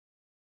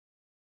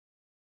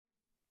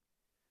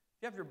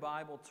If you have your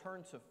Bible,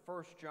 turn to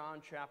 1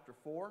 John chapter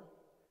 4.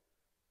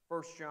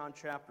 1 John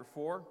chapter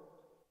 4.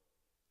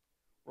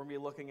 We're going to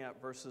be looking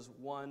at verses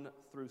 1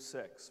 through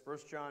 6. 1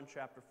 John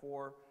chapter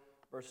 4,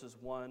 verses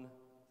 1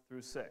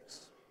 through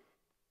 6.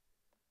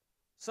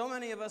 So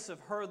many of us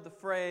have heard the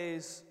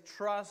phrase,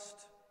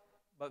 trust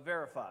but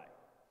verify,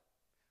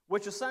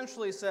 which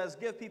essentially says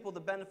give people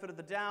the benefit of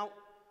the doubt,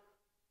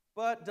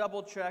 but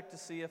double check to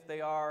see if they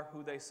are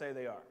who they say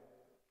they are.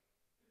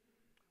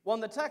 Well,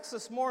 in the text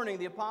this morning,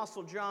 the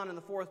Apostle John in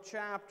the 4th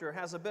chapter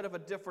has a bit of a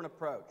different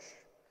approach.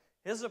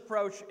 His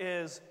approach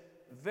is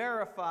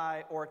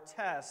verify or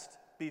test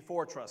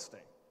before trusting.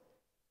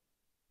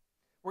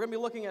 We're going to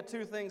be looking at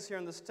two things here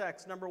in this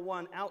text. Number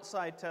one,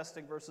 outside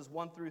testing, verses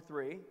 1 through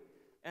 3.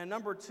 And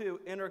number two,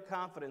 inner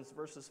confidence,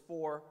 verses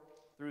 4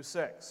 through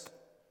 6.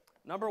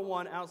 Number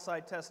one,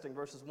 outside testing,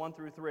 verses 1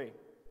 through 3.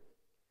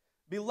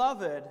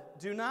 Beloved,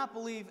 do not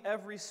believe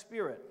every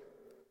spirit,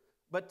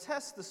 but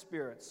test the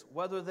spirits,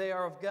 whether they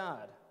are of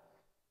God,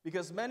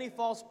 because many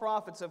false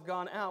prophets have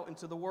gone out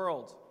into the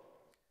world.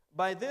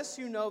 By this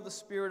you know the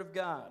Spirit of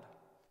God.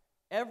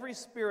 Every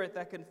spirit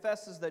that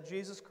confesses that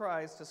Jesus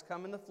Christ has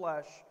come in the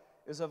flesh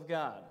is of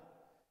God.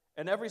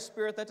 And every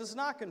spirit that does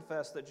not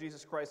confess that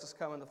Jesus Christ has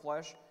come in the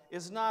flesh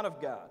is not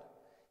of God.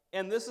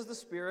 And this is the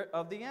spirit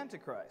of the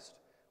Antichrist,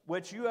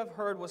 which you have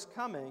heard was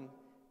coming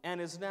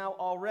and is now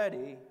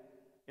already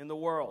in the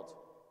world.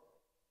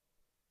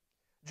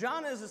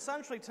 John is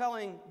essentially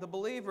telling the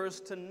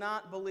believers to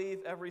not believe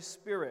every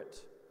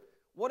spirit.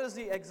 What does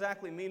he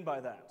exactly mean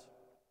by that?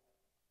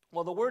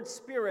 Well, the word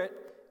spirit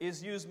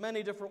is used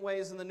many different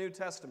ways in the New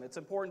Testament. It's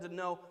important to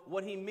know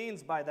what he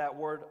means by that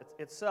word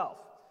itself.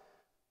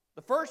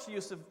 The first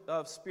use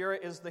of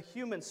spirit is the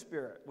human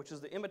spirit, which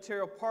is the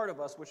immaterial part of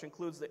us, which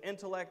includes the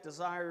intellect,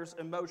 desires,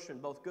 emotion,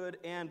 both good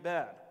and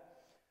bad.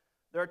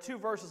 There are two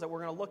verses that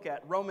we're going to look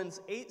at. Romans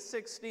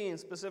 8:16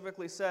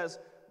 specifically says,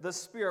 the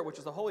Spirit, which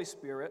is the Holy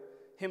Spirit,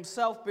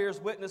 himself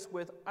bears witness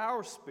with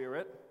our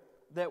spirit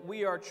that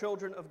we are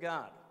children of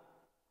God.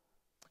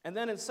 And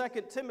then in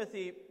 2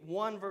 Timothy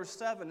 1 verse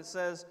 7 it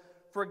says,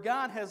 for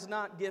God has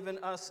not given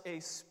us a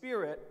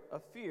spirit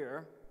of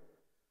fear,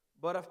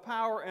 but of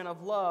power and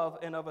of love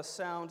and of a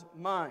sound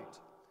mind.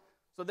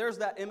 So there's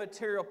that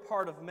immaterial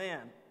part of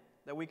man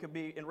that we could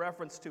be in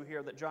reference to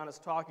here that John is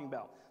talking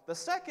about. The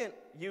second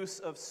use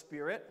of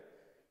spirit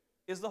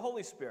is the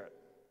Holy Spirit.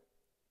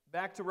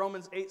 Back to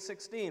Romans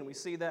 8:16, we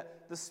see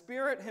that the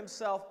Spirit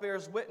himself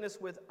bears witness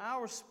with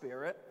our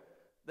spirit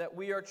that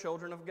we are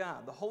children of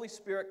God. The Holy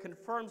Spirit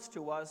confirms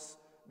to us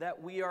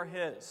that we are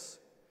his.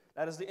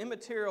 That is, the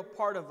immaterial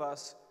part of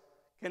us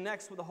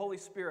connects with the Holy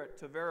Spirit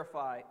to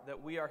verify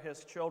that we are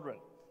his children,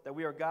 that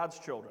we are God's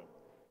children.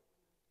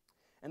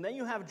 And then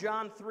you have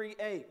John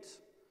 3:8,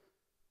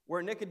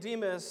 where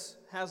Nicodemus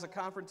has a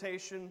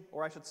confrontation,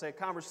 or I should say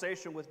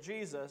conversation with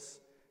Jesus,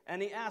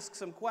 and he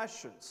asks him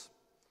questions.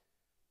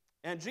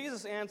 And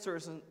Jesus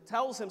answers and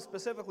tells him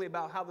specifically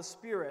about how the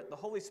Spirit, the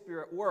Holy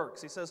Spirit,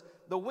 works. He says,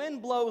 the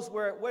wind blows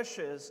where it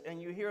wishes, and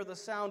you hear the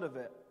sound of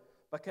it,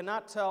 but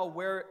cannot tell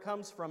where it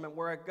comes from and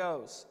where it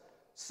goes.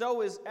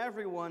 So is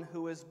everyone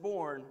who is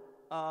born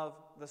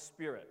of the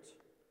Spirit.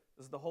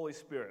 This is the Holy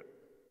Spirit.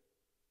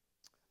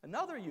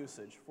 Another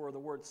usage for the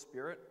word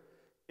Spirit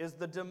is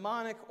the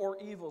demonic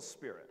or evil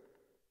spirit.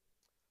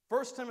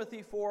 1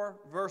 Timothy 4,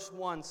 verse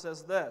 1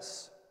 says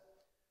this,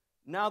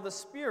 now the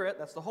Spirit,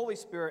 that's the Holy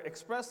Spirit,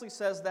 expressly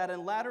says that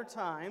in latter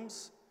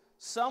times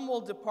some will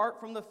depart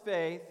from the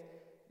faith,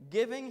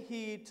 giving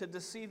heed to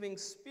deceiving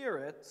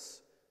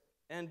spirits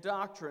and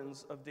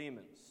doctrines of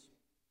demons.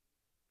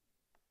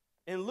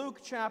 In Luke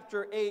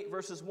chapter 8,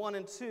 verses 1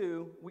 and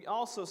 2, we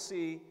also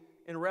see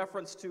in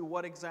reference to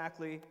what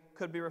exactly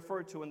could be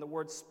referred to in the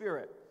word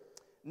Spirit.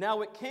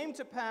 Now it came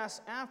to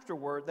pass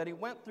afterward that he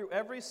went through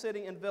every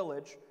city and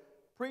village,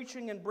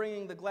 preaching and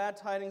bringing the glad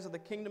tidings of the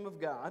kingdom of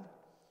God.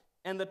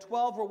 And the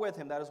 12 were with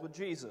him, that is with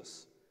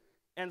Jesus.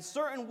 And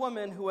certain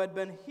women who had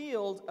been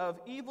healed of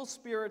evil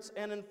spirits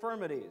and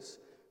infirmities,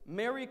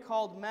 Mary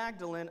called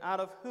Magdalene, out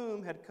of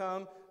whom had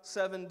come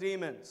 7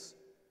 demons.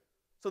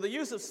 So the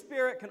use of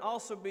spirit can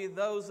also be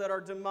those that are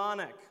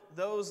demonic,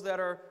 those that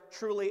are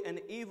truly an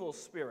evil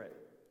spirit.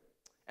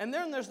 And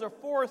then there's the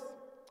fourth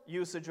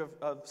usage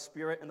of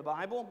spirit in the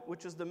Bible,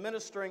 which is the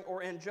ministering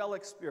or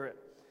angelic spirit.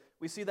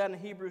 We see that in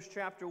Hebrews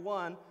chapter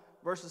 1,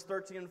 verses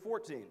 13 and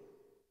 14.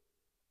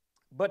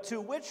 But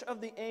to which of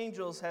the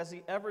angels has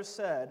he ever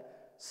said,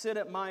 sit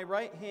at my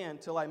right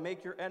hand till I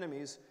make your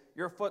enemies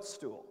your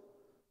footstool?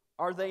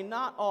 Are they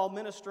not all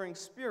ministering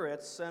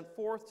spirits sent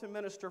forth to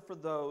minister for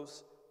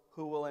those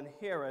who will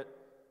inherit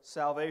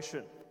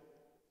salvation?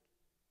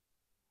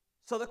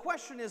 So the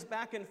question is,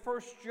 back in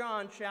 1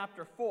 John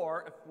chapter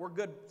 4, if we're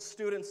good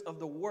students of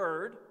the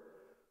Word,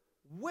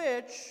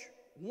 which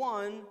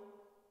one,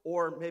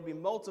 or maybe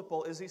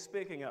multiple, is he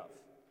speaking of?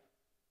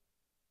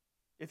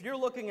 If you're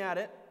looking at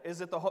it, is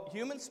it the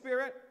human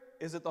spirit?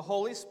 Is it the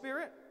Holy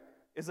Spirit?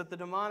 Is it the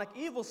demonic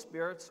evil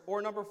spirits?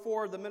 Or number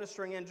 4, the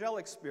ministering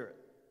angelic spirit?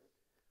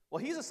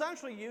 Well, he's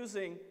essentially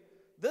using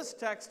this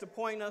text to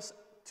point us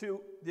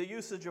to the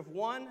usage of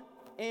one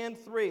and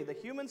 3. The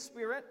human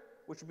spirit,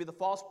 which would be the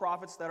false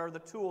prophets that are the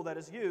tool that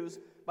is used,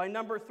 by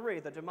number 3,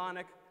 the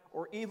demonic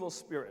or evil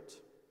spirit.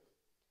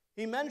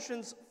 He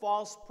mentions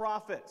false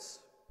prophets.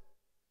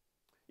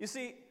 You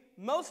see,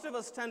 most of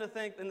us tend to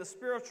think in the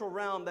spiritual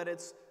realm that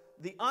it's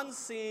the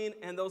unseen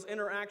and those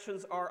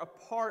interactions are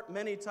apart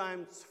many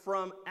times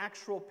from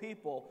actual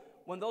people,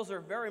 when those are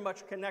very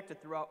much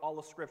connected throughout all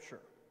of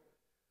Scripture.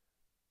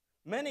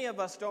 Many of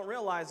us don't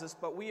realize this,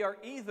 but we are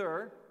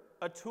either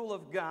a tool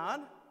of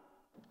God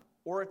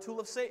or a tool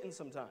of Satan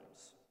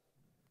sometimes,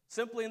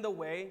 simply in the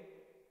way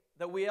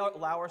that we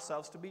allow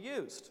ourselves to be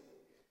used.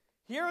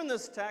 Here in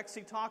this text,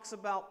 he talks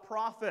about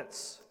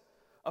prophets.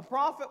 A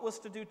prophet was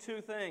to do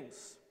two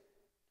things: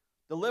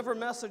 deliver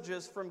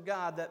messages from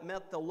God that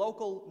met the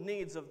local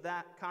needs of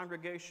that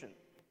congregation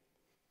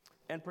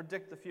and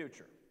predict the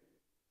future.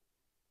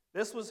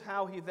 This was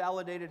how he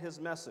validated his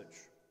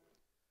message.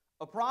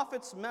 A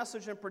prophet's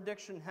message and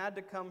prediction had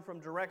to come from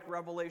direct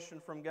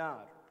revelation from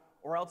God,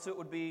 or else it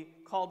would be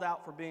called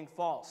out for being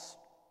false.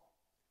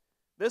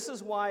 This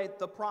is why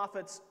the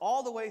prophets,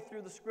 all the way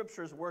through the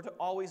Scriptures, were to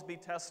always be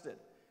tested.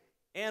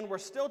 And were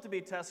still to be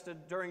tested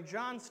during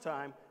John's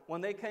time,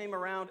 when they came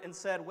around and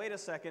said, wait a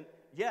second,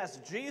 yes,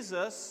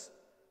 Jesus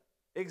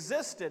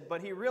existed,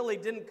 but he really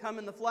didn't come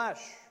in the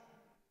flesh.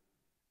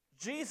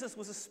 Jesus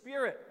was a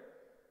spirit.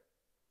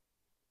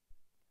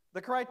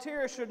 The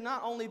criteria should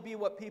not only be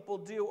what people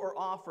do or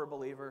offer,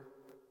 believer,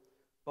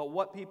 but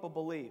what people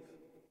believe.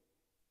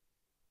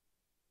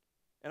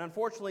 And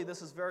unfortunately,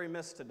 this is very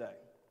missed today.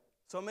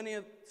 So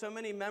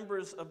many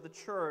members of the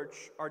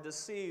church are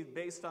deceived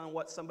based on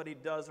what somebody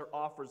does or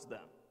offers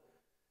them,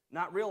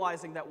 not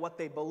realizing that what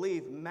they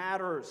believe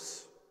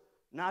matters,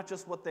 not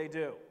just what they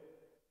do.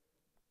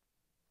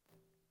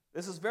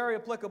 This is very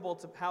applicable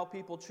to how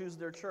people choose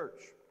their church.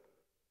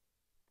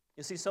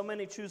 You see, so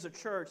many choose a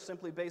church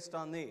simply based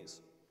on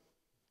these.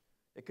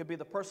 It could be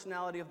the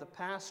personality of the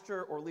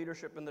pastor or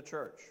leadership in the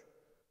church.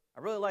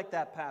 I really like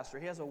that pastor.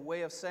 He has a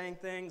way of saying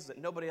things that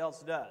nobody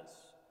else does.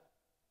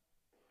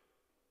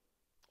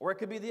 Or it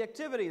could be the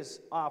activities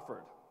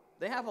offered.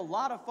 They have a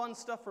lot of fun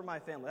stuff for my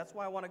family. That's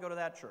why I want to go to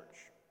that church.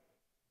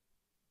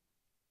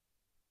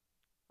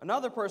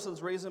 Another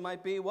person's reason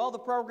might be, well, the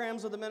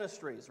programs of the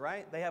ministries,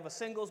 right? They have a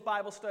singles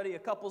Bible study, a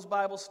couples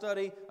Bible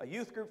study, a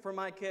youth group for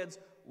my kids.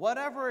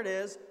 Whatever it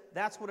is,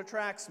 that's what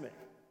attracts me.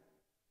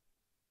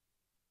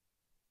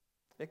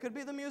 It could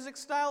be the music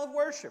style of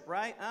worship,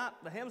 right?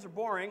 The hymns are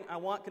boring. I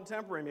want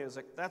contemporary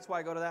music. That's why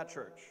I go to that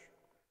church.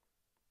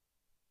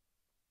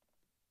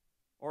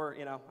 Or,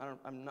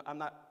 I'm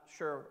not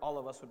sure all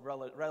of us would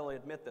readily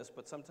admit this,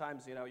 but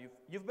sometimes,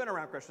 you've been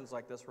around Christians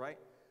like this, right?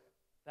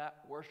 That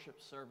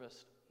worship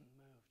service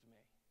moved me.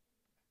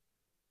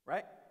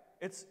 Right?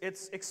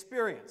 It's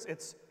experience.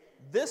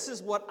 This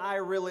is what I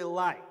really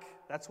like.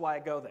 That's why I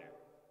go there.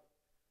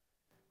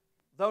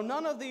 Though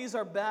none of these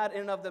are bad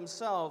in and of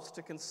themselves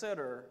to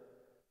consider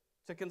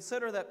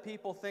that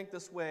people think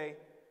this way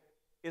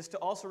is to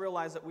also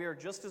realize that we are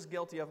just as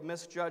guilty of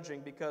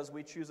misjudging because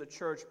we choose a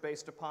church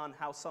based upon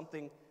how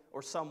something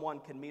or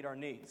someone can meet our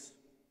needs,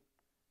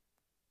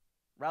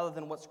 rather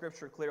than what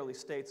Scripture clearly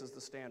states as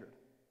the standard.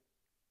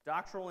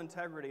 Doctrinal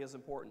integrity is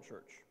important,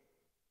 church.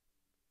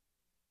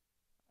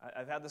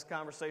 I've had this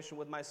conversation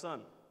with my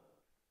son.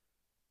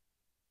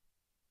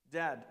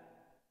 Dad,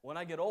 when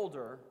I get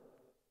older,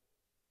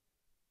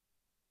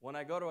 when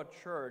I go to a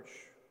church,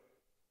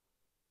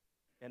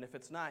 and if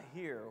it's not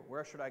here,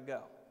 where should I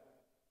go?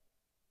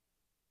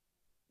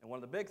 And one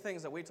of the big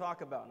things that we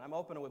talk about, and I'm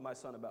open with my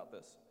son about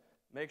this,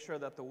 make sure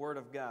that the Word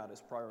of God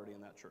is priority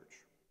in that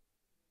church.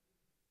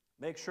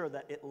 Make sure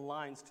that it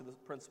aligns to the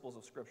principles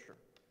of Scripture.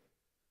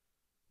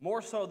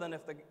 More so than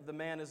if the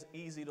man is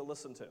easy to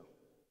listen to.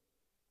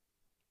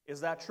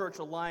 Is that church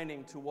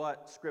aligning to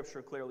what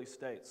Scripture clearly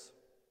states?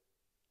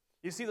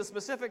 You see, the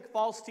specific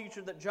false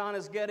teacher that John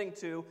is getting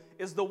to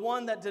is the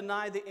one that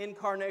denied the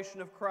incarnation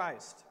of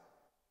Christ.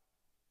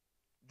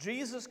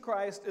 Jesus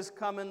Christ is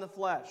come in the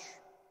flesh.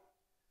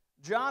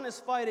 John is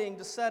fighting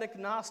Docetic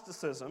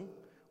Gnosticism,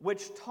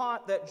 which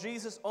taught that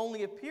Jesus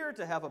only appeared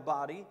to have a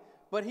body,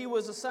 but he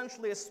was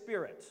essentially a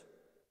spirit,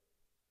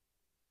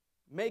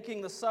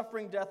 making the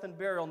suffering, death, and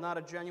burial not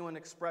a genuine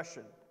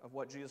expression of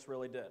what Jesus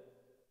really did.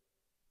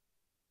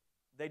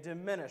 They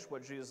diminish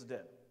what Jesus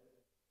did.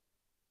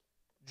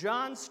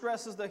 John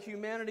stresses the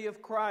humanity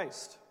of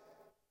Christ.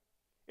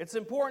 It's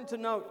important to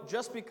note,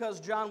 just because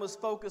John was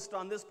focused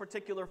on this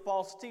particular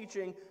false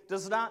teaching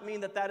does not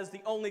mean that that is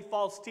the only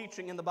false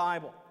teaching in the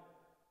Bible.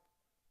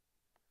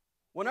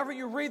 Whenever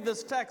you read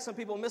this text, some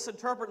people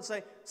misinterpret and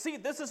say, see,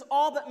 this is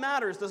all that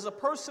matters. Does a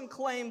person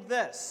claim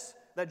this,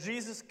 that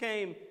Jesus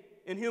came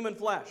in human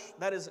flesh?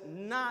 That is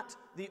not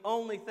the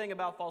only thing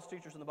about false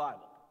teachers in the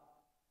Bible.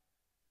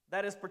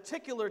 That is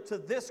particular to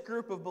this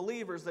group of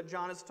believers that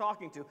John is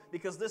talking to,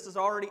 because this has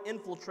already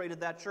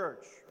infiltrated that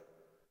church.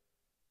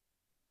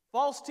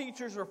 False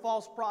teachers or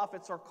false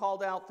prophets are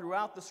called out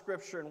throughout the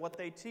Scripture in what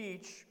they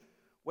teach,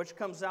 which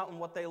comes out in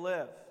what they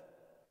live.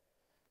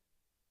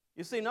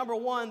 You see, number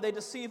one, they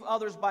deceive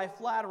others by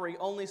flattery,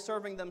 only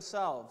serving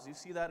themselves. You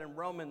see that in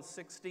Romans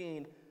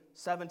 16,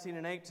 17,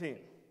 and 18.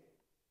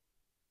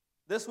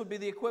 This would be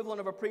the equivalent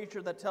of a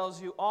preacher that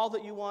tells you all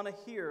that you want to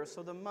hear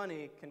so the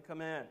money can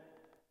come in.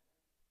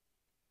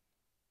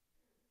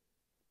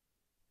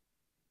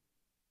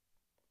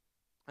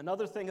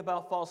 Another thing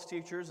about false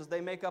teachers is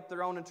they make up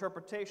their own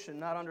interpretation,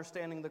 not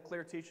understanding the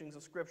clear teachings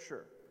of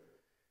Scripture.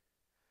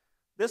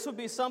 This would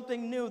be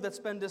something new that's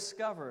been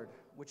discovered,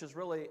 which is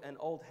really an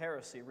old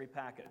heresy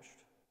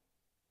repackaged.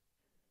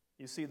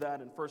 You see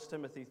that in 1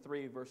 Timothy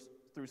 3, verse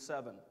through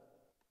 7.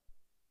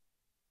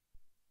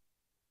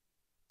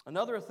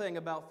 Another thing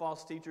about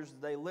false teachers is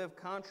they live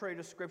contrary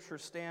to Scripture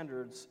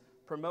standards,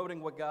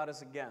 promoting what God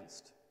is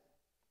against.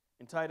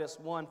 In Titus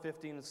 1,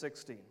 15 and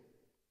 16.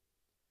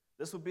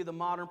 This would be the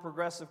modern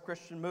progressive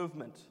Christian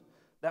movement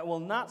that will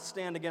not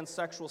stand against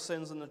sexual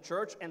sins in the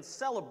church and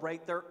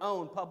celebrate their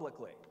own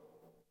publicly.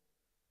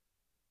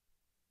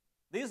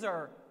 These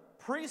are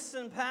priests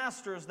and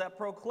pastors that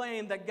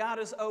proclaim that God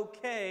is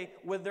okay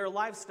with their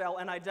lifestyle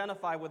and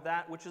identify with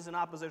that which is in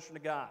opposition to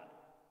God.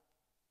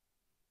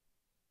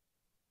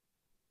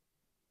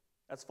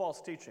 That's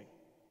false teaching.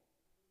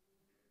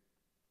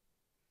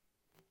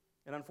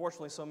 And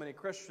unfortunately, so many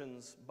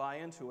Christians buy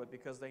into it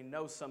because they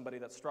know somebody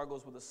that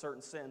struggles with a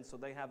certain sin, so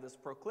they have this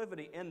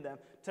proclivity in them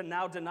to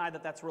now deny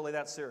that that's really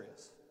that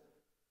serious.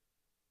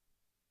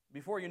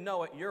 Before you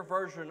know it, your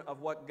version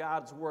of what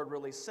God's Word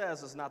really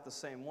says is not the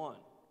same one.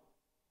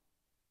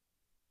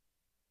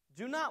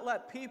 Do not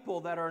let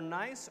people that are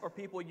nice or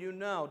people you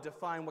know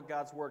define what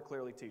God's Word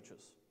clearly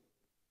teaches.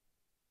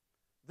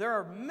 There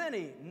are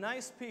many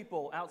nice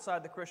people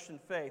outside the Christian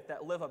faith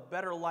that live a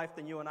better life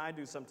than you and I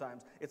do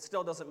sometimes. It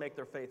still doesn't make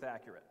their faith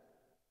accurate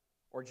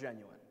or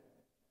genuine.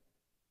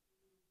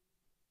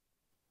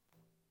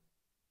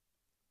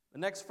 The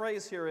next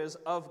phrase here is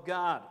of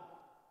God.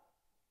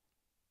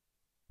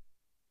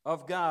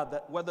 Of God,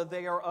 that whether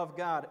they are of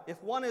God.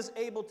 If one is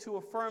able to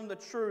affirm the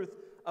truth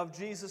of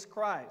Jesus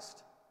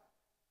Christ,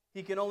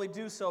 he can only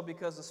do so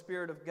because the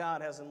Spirit of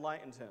God has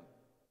enlightened him.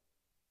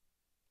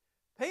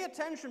 Pay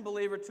attention,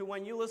 believer, to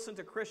when you listen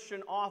to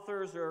Christian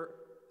authors or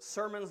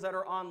sermons that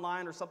are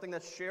online or something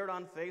that's shared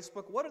on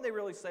Facebook. What do they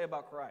really say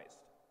about Christ?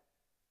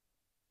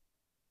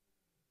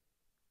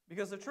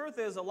 Because the truth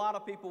is, a lot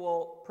of people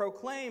will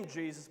proclaim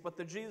Jesus, but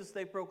the Jesus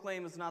they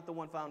proclaim is not the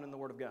one found in the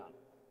Word of God.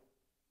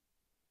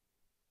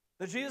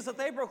 The Jesus that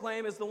they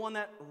proclaim is the one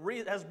that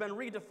has been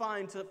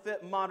redefined to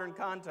fit modern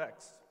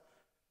context,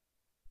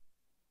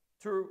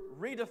 to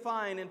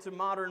redefine into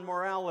modern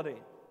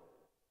morality.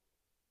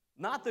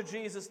 Not the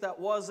Jesus that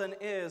was and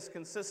is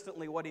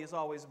consistently what he has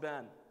always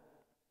been.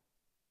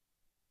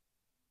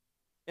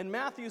 In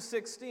Matthew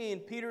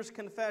 16, Peter's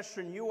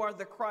confession, "You are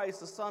the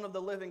Christ, the Son of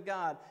the living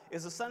God,"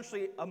 is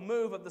essentially a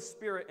move of the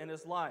Spirit in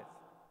his life.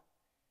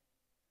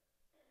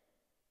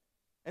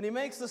 And he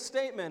makes the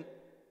statement,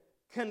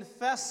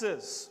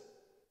 confesses.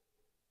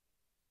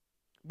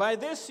 By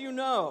this you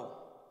know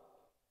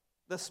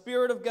the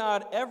Spirit of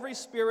God, every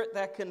spirit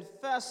that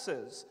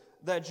confesses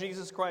that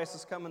Jesus Christ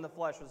has come in the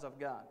flesh is of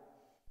God.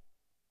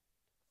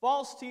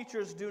 False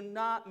teachers do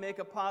not make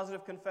a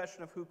positive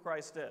confession of who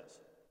Christ is.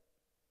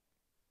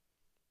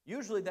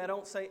 Usually they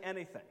don't say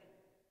anything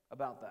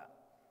about that.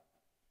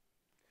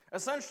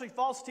 Essentially,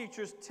 false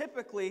teachers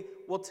typically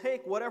will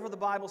take whatever the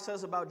Bible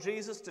says about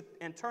Jesus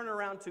and turn it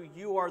around to,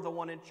 you are the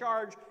one in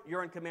charge,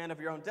 you're in command of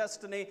your own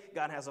destiny,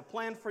 God has a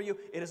plan for you.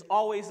 It is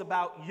always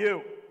about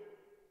you.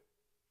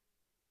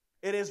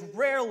 It is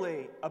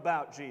rarely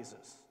about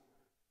Jesus.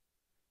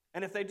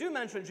 And if they do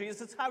mention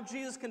Jesus, it's how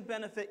Jesus can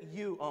benefit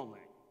you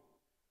only.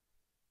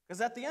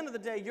 Because at the end of the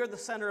day, you're the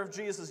center of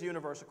Jesus'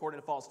 universe, according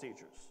to false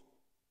teachers.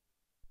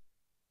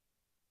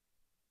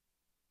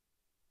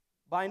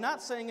 By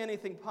not saying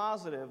anything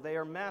positive, they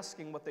are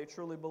masking what they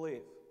truly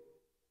believe.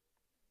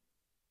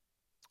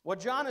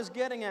 What John is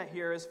getting at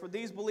here is for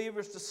these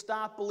believers to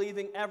stop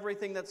believing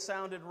everything that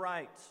sounded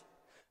right.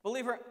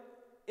 Believer,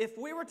 if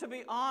we were to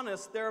be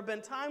honest, there have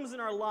been times in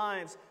our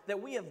lives that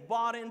we have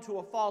bought into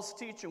a false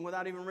teaching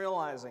without even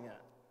realizing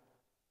it.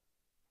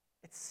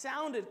 It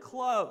sounded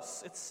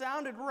close. It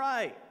sounded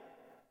right.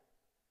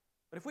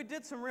 But if we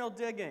did some real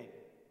digging,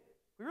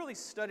 if we really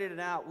studied it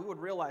out, we would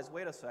realize,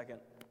 wait a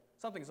second,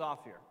 something's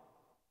off here.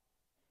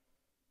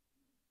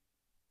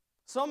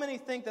 So many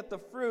think that the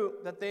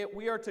fruit that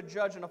we are to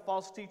judge in a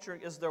false teacher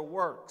is their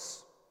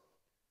works.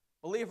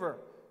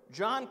 Believer,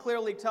 John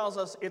clearly tells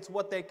us it's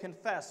what they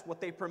confess, what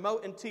they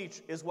promote and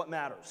teach is what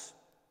matters.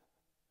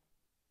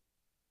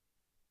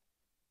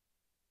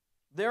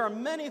 There are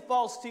many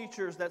false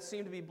teachers that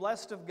seem to be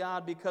blessed of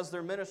God because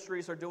their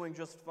ministries are doing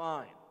just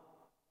fine.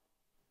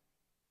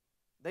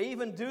 They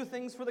even do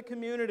things for the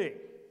community.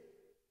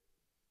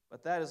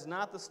 But that is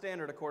not the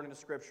standard according to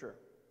Scripture.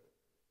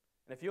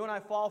 And if you and I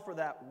fall for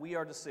that, we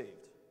are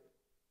deceived.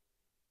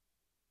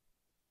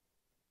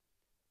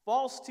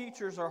 False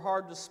teachers are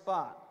hard to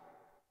spot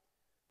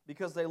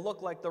because they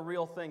look like the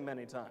real thing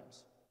many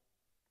times.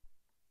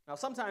 Now,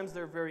 sometimes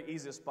they're very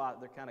easy to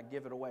spot. They kind of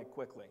give it away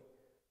quickly.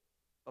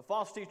 But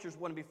false teachers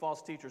wouldn't be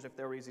false teachers if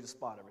they were easy to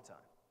spot every time.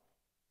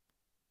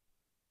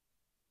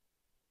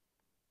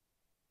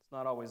 It's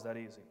not always that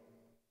easy.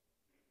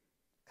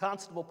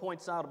 Constable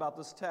points out about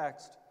this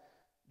text,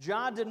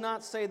 John did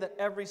not say that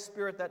every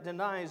spirit that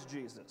denies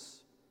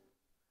Jesus,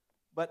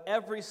 but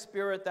every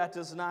spirit that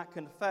does not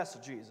confess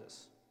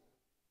Jesus.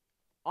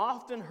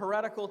 Often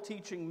heretical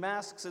teaching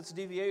masks its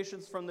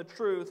deviations from the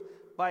truth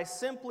by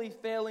simply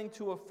failing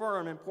to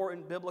affirm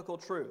important biblical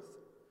truth.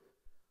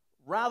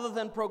 Rather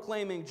than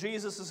proclaiming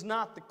Jesus is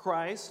not the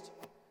Christ,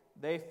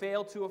 they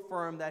fail to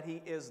affirm that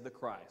he is the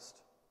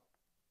Christ.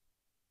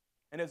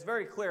 And it's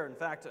very clear. In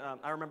fact,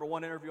 I remember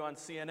one interview on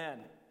CNN.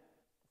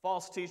 A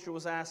false teacher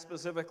was asked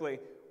specifically,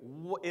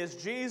 is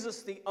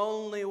Jesus the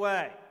only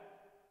way?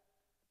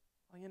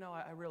 Well,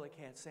 I really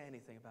can't say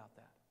anything about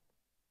that.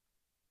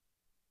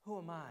 Who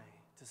am I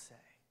to say?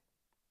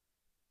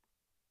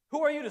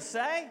 Who are you to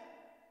say?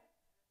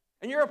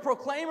 And you're a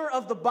proclaimer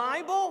of the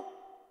Bible?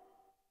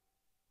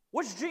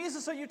 Which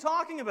Jesus are you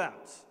talking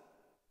about?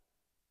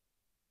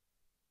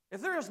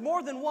 If there is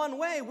more than one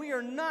way, we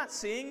are not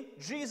seeing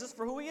Jesus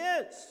for who he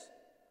is.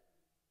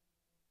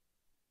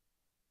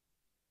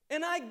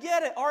 And I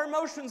get it. Our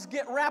emotions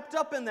get wrapped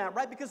up in that,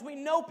 right? Because we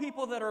know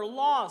people that are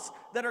lost,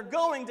 that are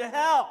going to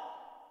hell.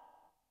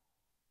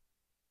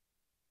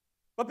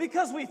 But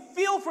because we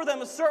feel for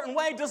them a certain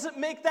way doesn't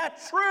make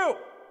that true.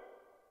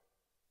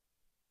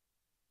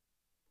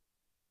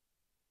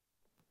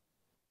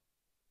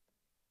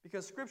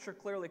 Because Scripture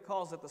clearly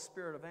calls it the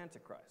spirit of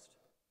Antichrist.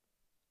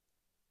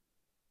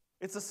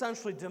 It's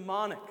essentially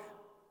demonic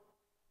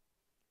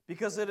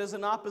because it is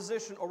an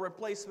opposition or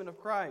replacement of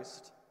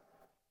Christ.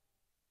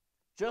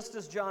 Just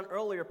as John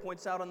earlier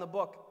points out in the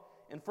book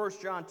in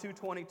 1 John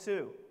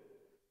 2:22.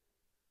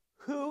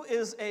 Who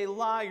is a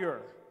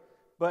liar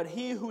but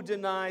he who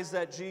denies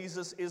that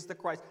Jesus is the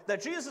Christ?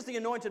 That Jesus is the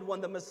anointed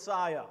one, the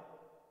Messiah,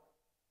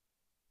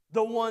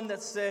 the one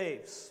that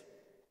saves.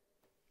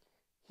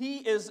 He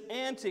is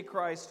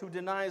Antichrist who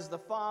denies the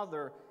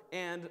Father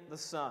and the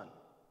Son.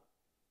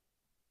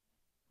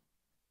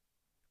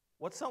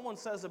 What someone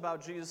says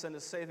about Jesus and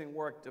his saving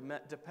work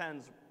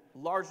depends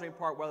largely in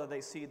part whether they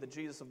see the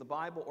Jesus of the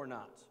Bible or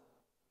not.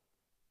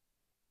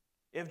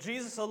 If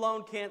Jesus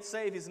alone can't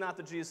save, he's not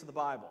the Jesus of the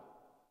Bible.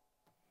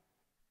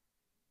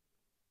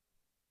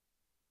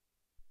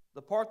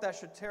 The part that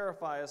should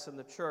terrify us in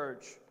the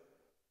church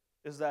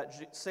is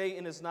that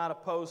Satan is not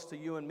opposed to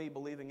you and me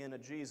believing in a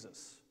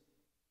Jesus,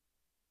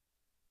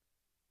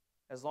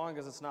 as long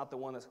as it's not the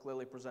one that's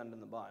clearly presented in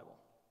the Bible.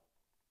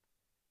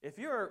 If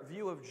your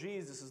view of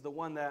Jesus is the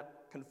one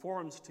that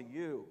conforms to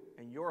you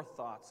and your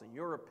thoughts and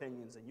your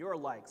opinions and your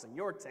likes and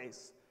your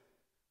tastes,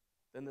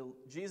 then the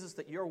Jesus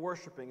that you're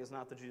worshiping is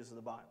not the Jesus of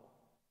the Bible.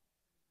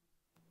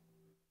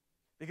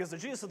 Because the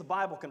Jesus of the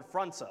Bible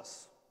confronts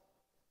us.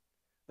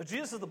 The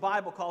Jesus of the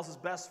Bible calls his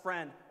best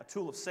friend a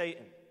tool of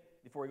Satan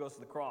before he goes to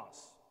the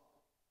cross.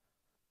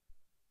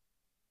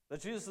 The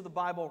Jesus of the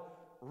Bible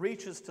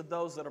reaches to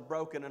those that are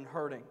broken and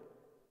hurting.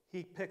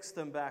 He picks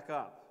them back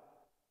up,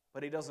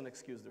 but he doesn't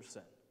excuse their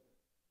sin.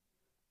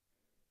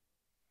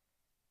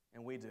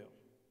 And we do.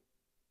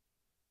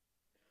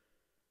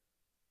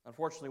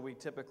 Unfortunately, we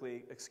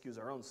typically excuse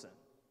our own sin.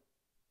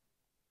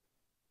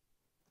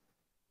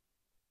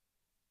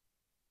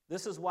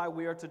 This is why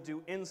we are to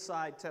do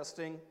inside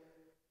testing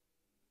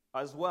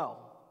as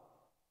well.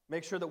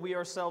 Make sure that we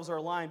ourselves are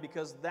aligned,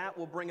 because that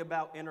will bring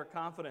about inner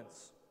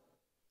confidence.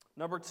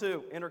 Number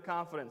 2, inner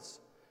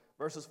confidence,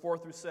 verses 4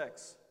 through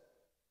 6.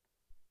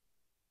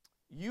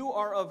 You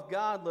are of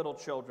God, little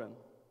children,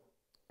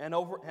 and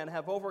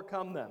have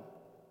overcome them,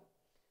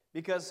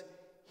 because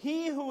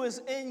he who is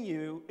in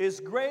you is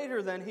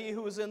greater than he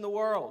who is in the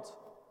world.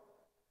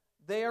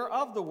 They are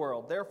of the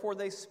world, therefore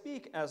they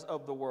speak as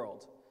of the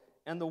world,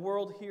 and the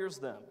world hears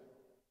them.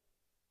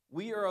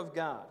 We are of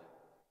God.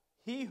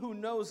 He who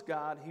knows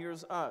God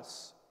hears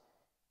us.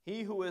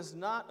 He who is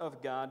not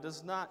of God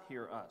does not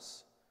hear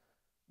us.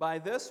 By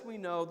this we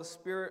know the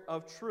spirit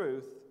of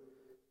truth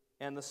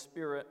and the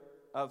spirit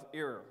of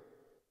error.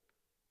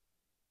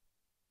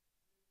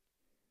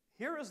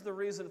 Here is the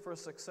reason for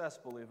success,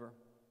 believer.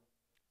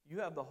 You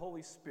have the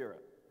Holy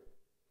Spirit.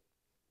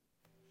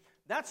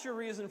 That's your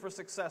reason for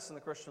success in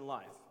the Christian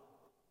life.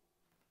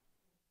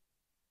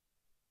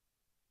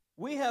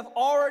 We have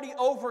already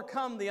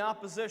overcome the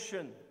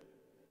opposition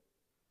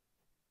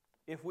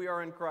if we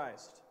are in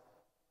Christ.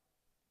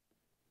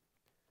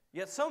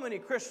 Yet so many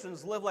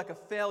Christians live like a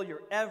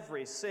failure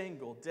every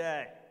single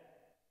day.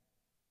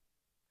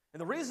 And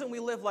the reason we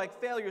live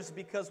like failures is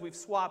because we've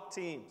swapped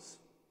teams.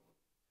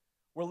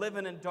 We're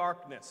living in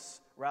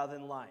darkness rather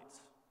than light.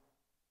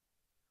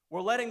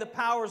 We're letting the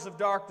powers of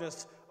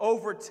darkness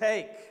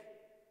overtake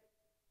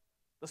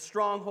the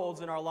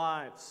strongholds in our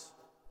lives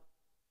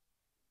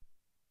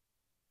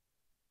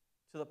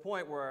to the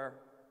point where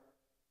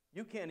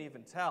you can't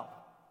even tell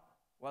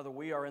whether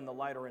we are in the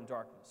light or in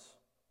darkness.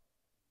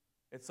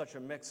 It's such a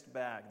mixed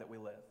bag that we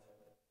live.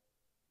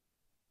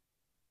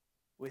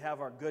 We have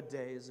our good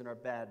days and our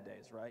bad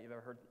days, right? You've ever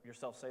heard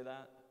yourself say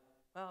that?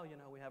 Well,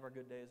 we have our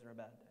good days and our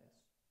bad days.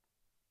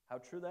 how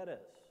true that is.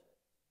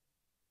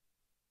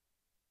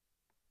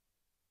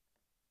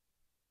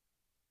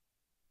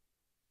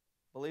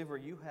 Believer,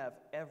 you have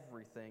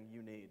everything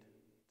you need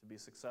to be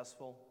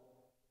successful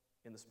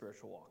in the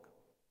spiritual walk.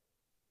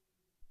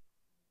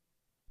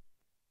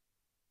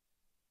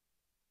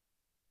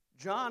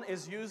 John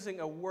is using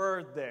a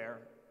word there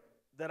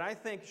that I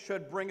think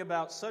should bring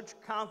about such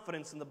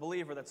confidence in the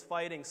believer that's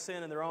fighting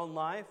sin in their own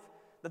life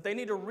that they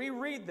need to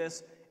reread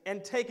this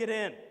and take it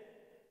in.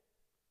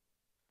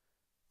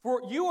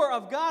 For you are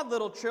of God,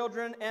 little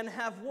children, and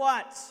have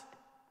what?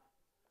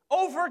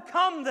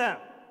 Overcome them.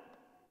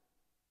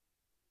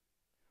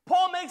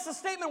 Paul makes the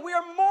statement, we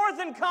are more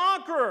than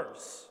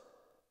conquerors.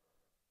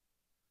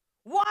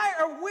 Why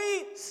are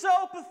we so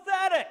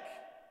pathetic?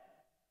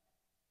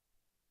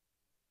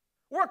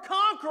 We're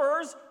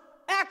conquerors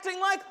acting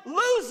like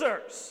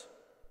losers.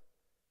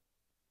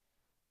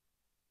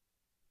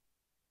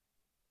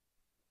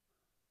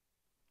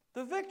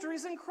 The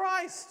victory's in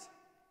Christ.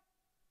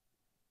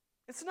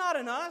 It's not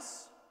in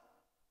us.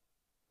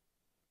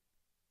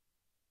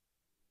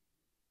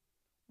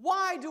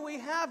 Why do we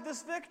have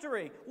this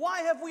victory?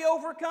 Why have we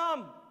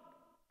overcome?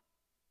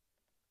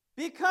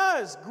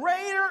 Because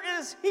greater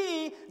is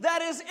He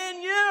that is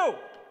in you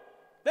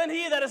than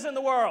he that is in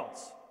the world.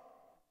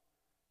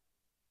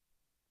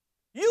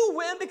 You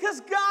win because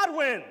God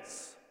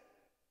wins.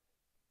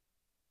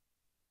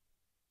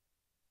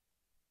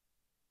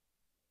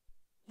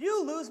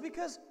 You lose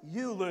because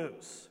you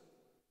lose.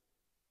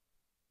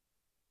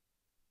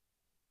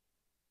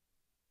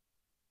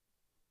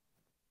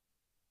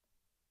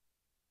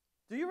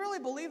 Do you really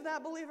believe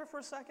that, believer, for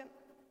a second?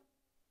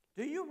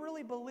 Do you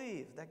really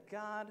believe that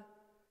God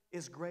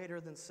is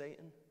greater than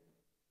Satan?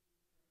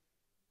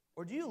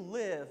 Or do you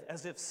live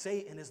as if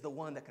Satan is the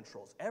one that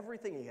controls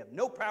everything and you have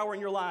no power in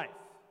your life?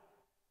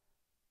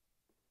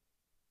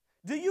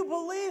 Do you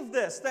believe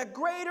this, that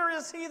greater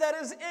is He that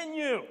is in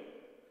you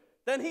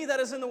than he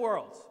that is in the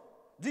world?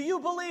 Do you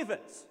believe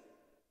it?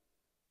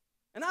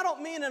 And I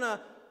don't mean in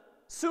a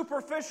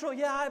superficial,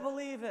 yeah, I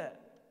believe it.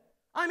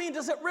 I mean,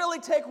 does it really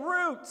take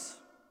root?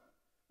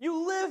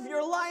 You live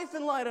your life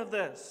in light of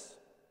this.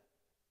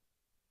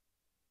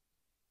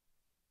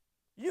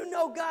 You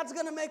know God's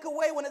going to make a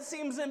way when it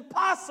seems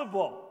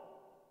impossible.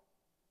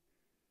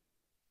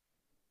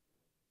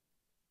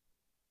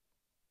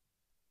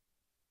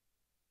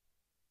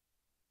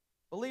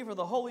 Believer,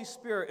 the Holy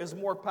Spirit is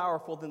more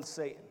powerful than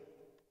Satan.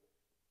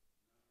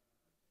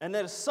 And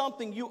that is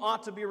something you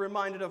ought to be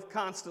reminded of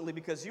constantly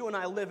because you and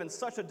I live in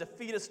such a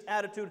defeatist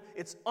attitude,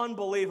 it's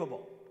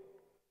unbelievable.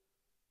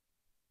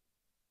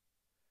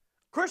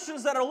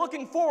 Christians that are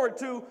looking forward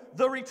to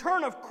the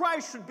return of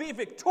Christ should be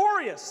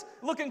victorious,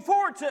 looking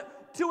forward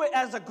to it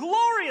as a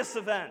glorious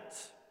event.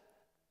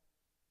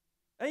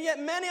 And yet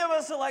many of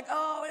us are like,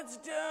 oh, it's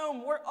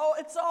doom.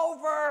 It's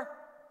over.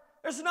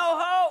 There's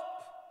no hope.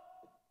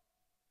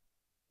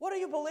 What are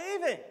you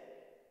believing?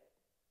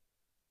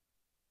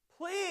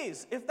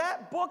 Please, if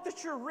that book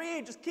that you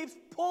read just keeps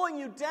pulling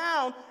you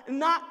down and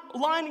not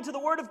aligning to the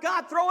Word of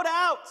God, throw it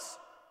out.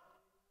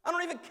 I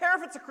don't even care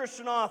if it's a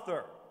Christian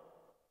author.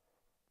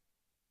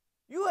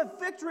 You have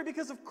victory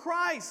because of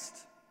Christ.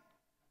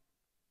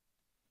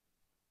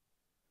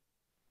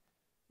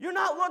 You're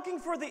not looking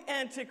for the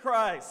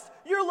Antichrist.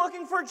 You're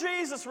looking for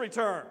Jesus'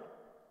 return.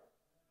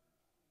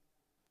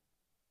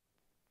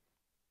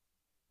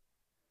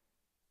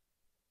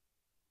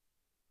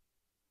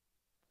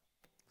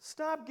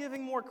 Stop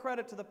giving more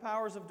credit to the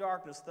powers of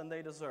darkness than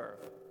they deserve.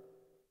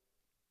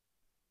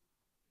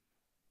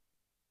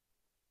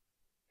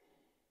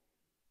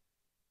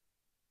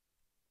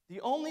 The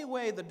only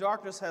way the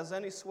darkness has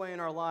any sway in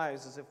our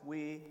lives is if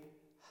we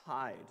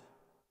hide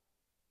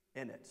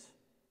in it.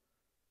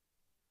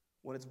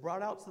 When it's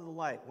brought out to the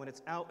light, when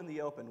it's out in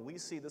the open, we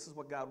see this is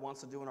what God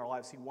wants to do in our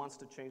lives. He wants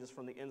to change us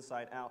from the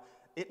inside out.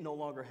 It no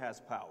longer has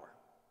power.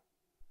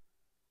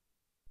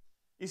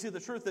 You see, the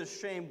truth is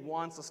shame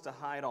wants us to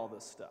hide all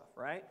this stuff,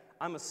 right?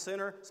 I'm a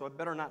sinner, so I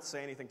better not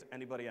say anything to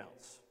anybody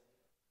else.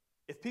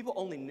 If people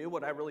only knew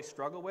what I really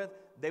struggle with,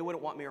 they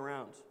wouldn't want me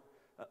around.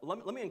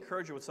 Let me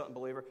encourage you with something,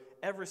 believer.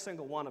 Every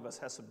single one of us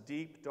has some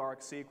deep,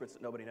 dark secrets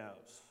that nobody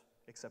knows,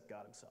 except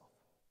God Himself.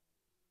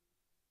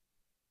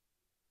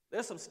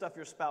 There's some stuff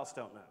your spouse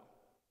don't know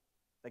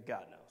that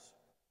God knows,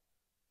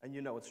 and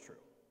you know it's true.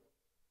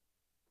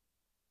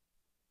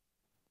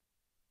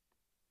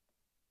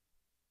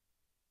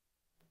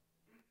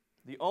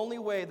 The only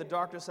way the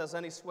darkness has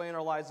any sway in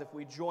our lives is if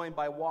we join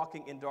by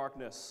walking in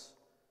darkness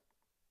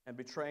and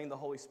betraying the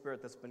Holy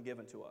Spirit that's been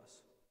given to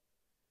us.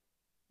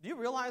 Do you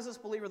realize this,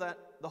 believer, that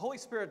the Holy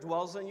Spirit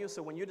dwells in you,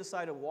 so when you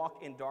decide to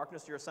walk in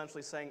darkness, you're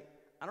essentially saying,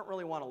 I don't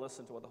really want to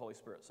listen to what the Holy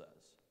Spirit says.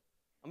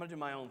 I'm going to do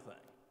my own thing.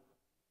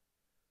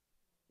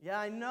 Yeah,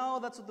 I know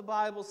that's what the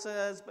Bible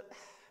says, but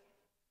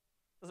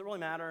does it really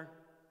matter?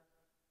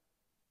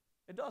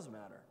 It does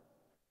matter.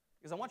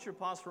 Because I want you to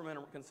pause for a minute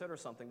and consider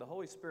something. The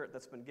Holy Spirit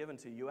that's been given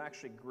to you, you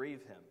actually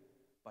grieve Him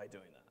by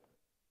doing that.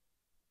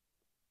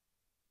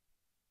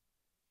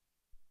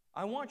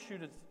 I want you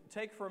to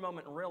take for a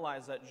moment and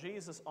realize that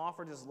Jesus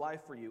offered his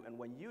life for you, and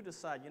when you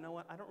decide, you know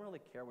what, I don't really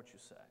care what you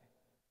say.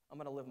 I'm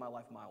going to live my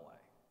life my way.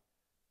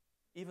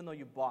 Even though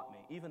you bought me,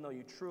 even though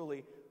you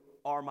truly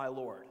are my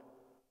Lord.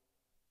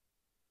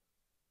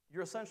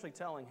 You're essentially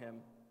telling him,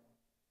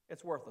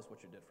 it's worthless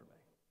what you did for me.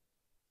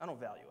 I don't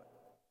value it.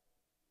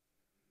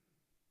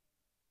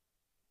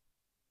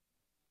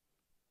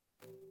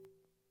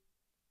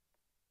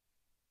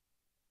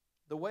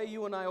 The way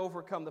you and I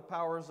overcome the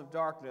powers of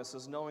darkness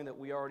is knowing that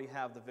we already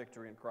have the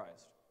victory in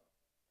Christ.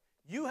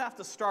 You have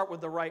to start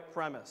with the right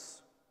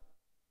premise.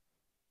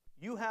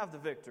 You have the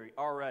victory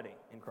already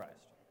in Christ.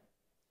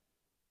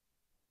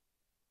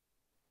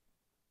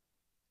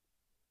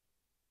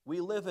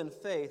 We live in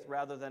faith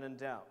rather than in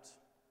doubt.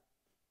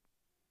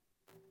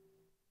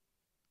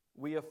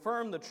 We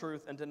affirm the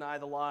truth and deny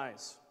the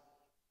lies.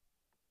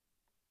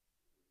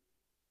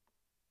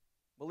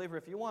 Believer,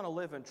 if you want to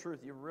live in truth,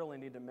 you really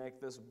need to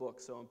make this book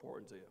so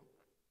important to you.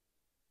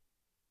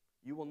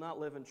 You will not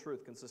live in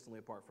truth consistently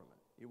apart from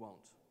it. You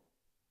won't.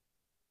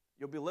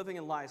 You'll be living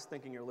in lies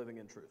thinking you're living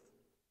in truth.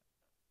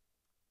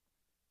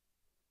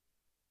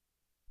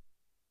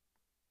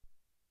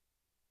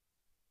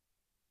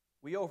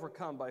 We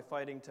overcome by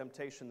fighting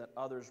temptation that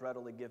others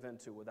readily give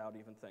into without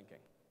even thinking.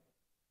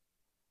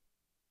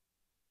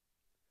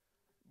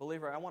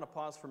 Believer, I want to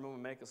pause for a moment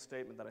and make a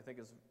statement that I think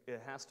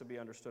it has to be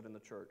understood in the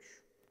church.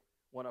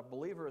 When a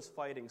believer is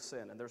fighting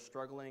sin and they're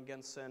struggling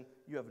against sin,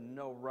 you have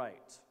no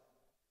right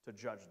to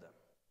judge them,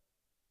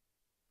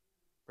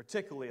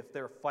 particularly if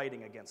they're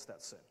fighting against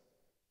that sin.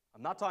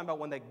 I'm not talking about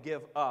when they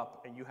give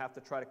up and you have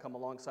to try to come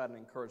alongside and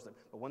encourage them,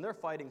 but when they're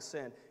fighting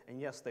sin and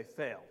yes, they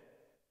fail,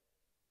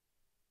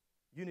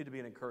 you need to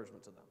be an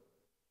encouragement to them.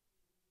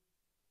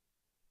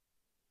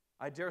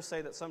 I dare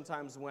say that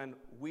sometimes when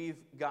we've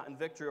gotten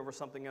victory over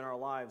something in our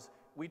lives,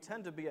 we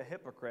tend to be a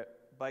hypocrite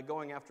by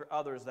going after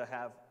others that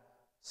have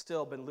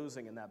still been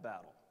losing in that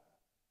battle.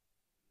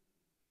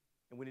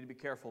 And we need to be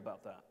careful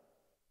about that.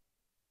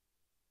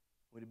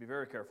 We need to be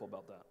very careful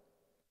about that.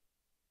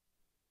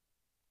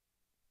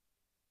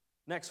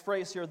 Next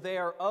phrase here, they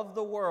are of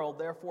the world,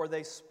 therefore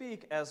they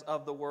speak as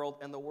of the world,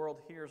 and the world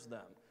hears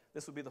them.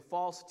 This would be the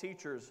false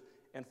teachers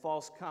and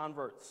false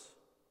converts.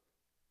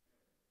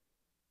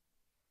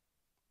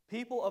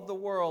 People of the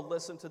world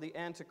listen to the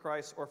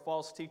Antichrist or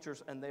false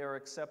teachers, and they are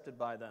accepted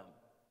by them.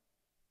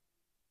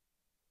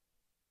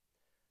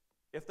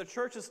 If the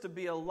church is to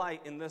be a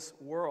light in this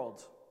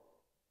world,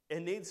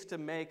 it needs to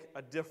make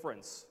a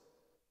difference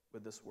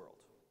with this world.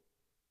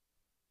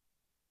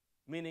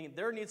 Meaning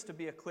there needs to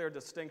be a clear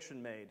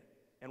distinction made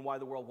in why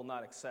the world will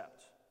not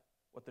accept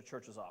what the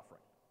church is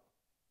offering.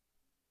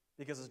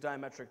 Because it's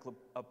diametrically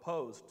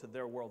opposed to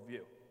their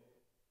worldview.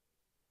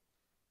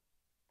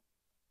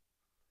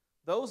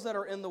 Those that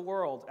are in the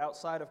world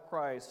outside of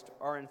Christ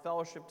are in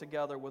fellowship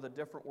together with a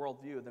different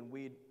worldview than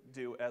we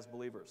do as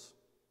believers.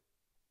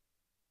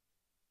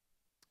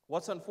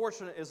 What's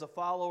unfortunate is a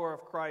follower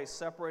of Christ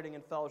separating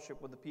in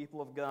fellowship with the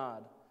people of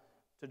God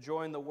to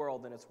join the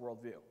world in its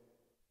worldview.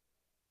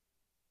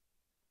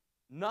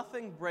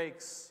 Nothing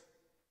breaks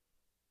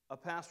a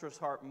pastor's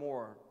heart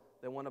more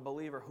than when a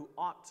believer who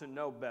ought to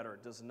know better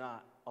does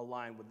not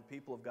align with the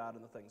people of God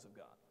and the things of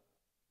God.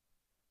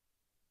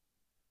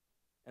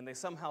 And they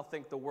somehow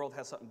think the world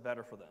has something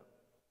better for them.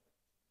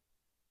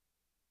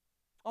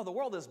 Oh, the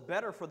world is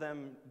better for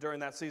them during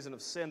that season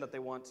of sin that they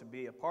want to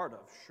be a part of,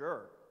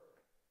 sure.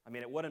 I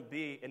mean, it wouldn't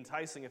be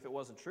enticing if it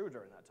wasn't true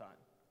during that time.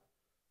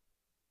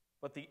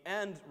 But the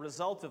end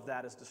result of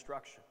that is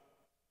destruction.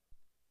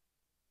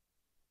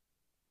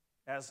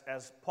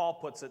 As Paul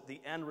puts it,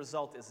 the end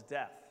result is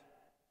death.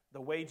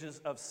 The wages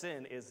of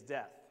sin is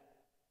death.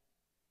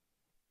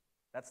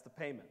 That's the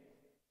payment.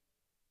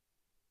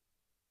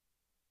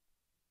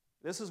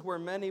 This is where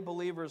many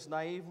believers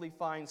naively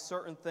find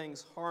certain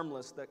things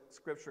harmless that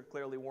Scripture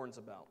clearly warns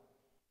about.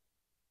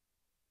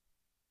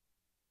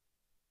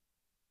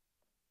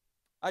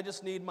 I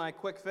just need my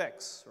quick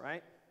fix,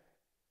 right?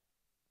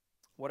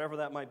 Whatever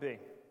that might be.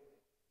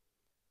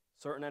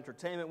 Certain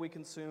entertainment we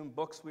consume,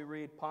 books we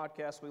read,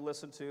 podcasts we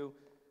listen to.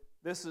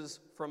 This is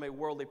from a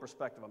worldly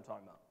perspective I'm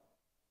talking about.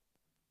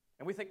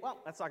 And we think, well,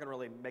 that's not going to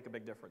really make a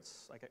big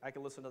difference. I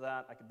can listen to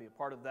that. I can be a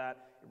part of that.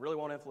 It really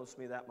won't influence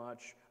me that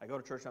much. I go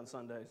to church on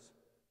Sundays.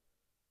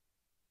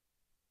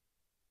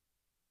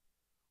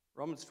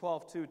 Romans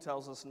 12:2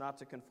 tells us not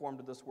to conform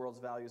to this world's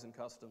values and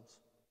customs,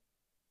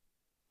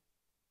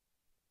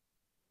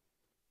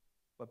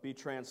 but be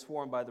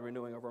transformed by the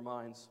renewing of our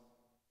minds,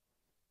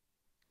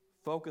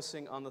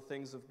 focusing on the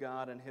things of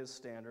God and His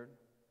standard.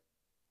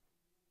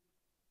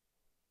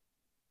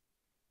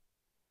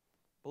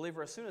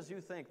 Believer, as soon as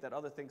you think that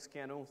other things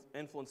can't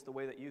influence the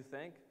way that you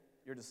think,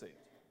 you're deceived.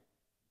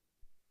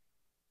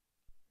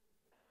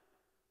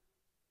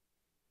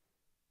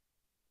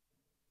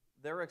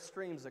 There are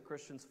extremes that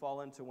Christians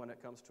fall into when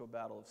it comes to a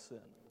battle of sin.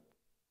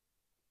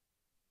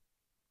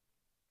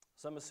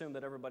 Some assume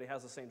that everybody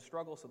has the same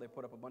struggle, so they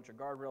put up a bunch of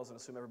guardrails and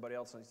assume everybody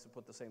else needs to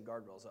put the same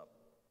guardrails up.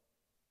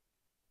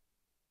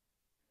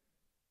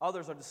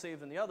 Others are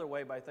deceived in the other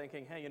way by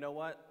thinking, hey, you know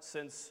what?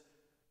 Since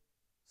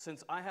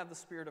I have the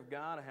Spirit of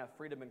God, I have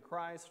freedom in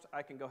Christ,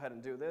 I can go ahead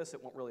and do this,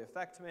 it won't really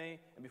affect me.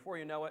 And before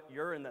you know it,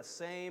 you're in the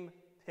same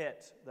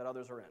pit that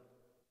others are in.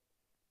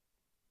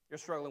 You're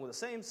struggling with the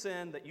same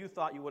sin that you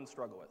thought you wouldn't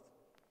struggle with.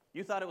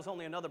 You thought it was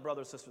only another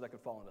brother or sister that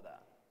could fall into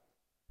that.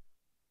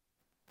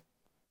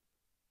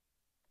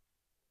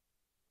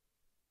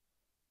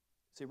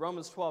 See,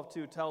 Romans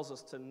 12:2 tells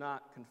us to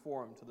not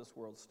conform to this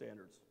world's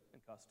standards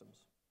and customs.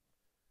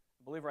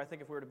 Believer, I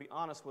think if we were to be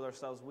honest with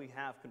ourselves, we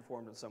have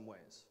conformed in some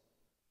ways.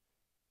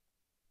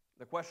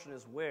 The question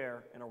is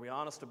where, and are we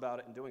honest about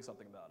it and doing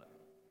something about it?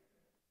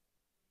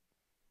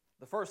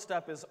 The first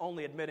step is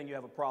only admitting you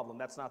have a problem.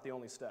 That's not the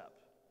only step.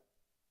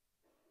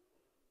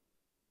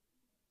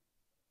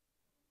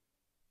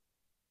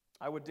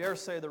 I would dare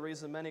say the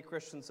reason many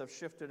Christians have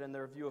shifted in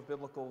their view of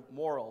biblical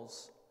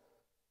morals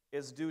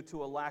is due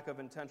to a lack of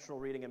intentional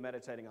reading and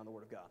meditating on the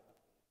Word of God.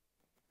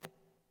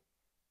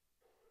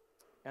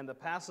 And the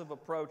passive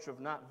approach of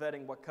not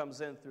vetting what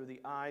comes in through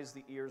the eyes,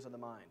 the ears, and the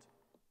mind.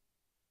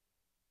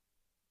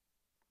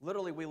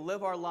 Literally, we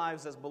live our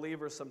lives as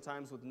believers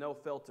sometimes with no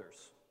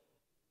filters.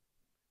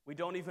 We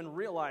don't even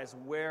realize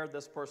where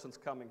this person's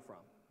coming from.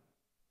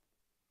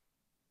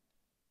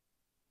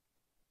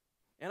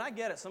 And I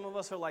get it. Some of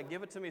us are like,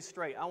 give it to me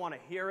straight. I want to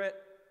hear it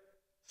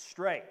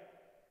straight.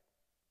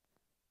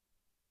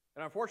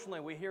 And unfortunately,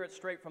 we hear it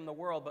straight from the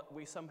world, but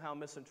we somehow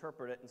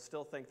misinterpret it and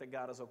still think that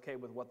God is okay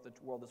with what the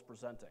world is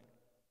presenting.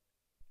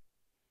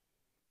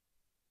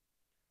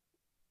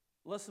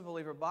 Listen,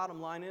 believer, bottom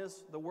line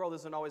is, the world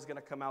isn't always going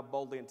to come out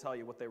boldly and tell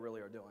you what they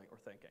really are doing or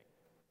thinking.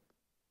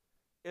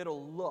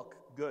 It'll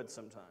look good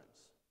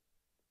sometimes.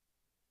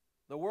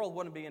 The world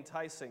wouldn't be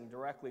enticing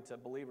directly to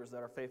believers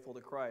that are faithful to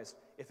Christ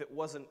if it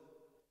wasn't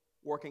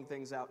working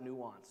things out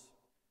nuance.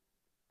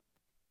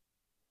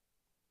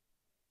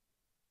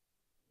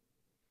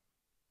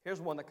 Here's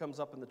one that comes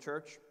up in the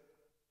church.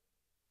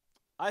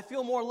 I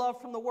feel more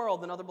love from the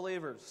world than other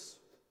believers.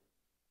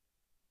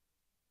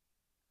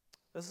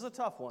 This is a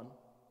tough one,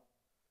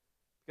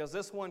 because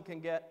this one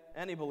can get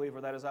any believer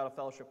that is out of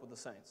fellowship with the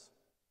saints.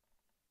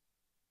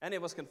 Any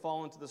of us can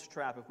fall into this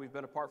trap if we've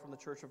been apart from the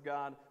church of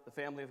God, the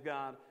family of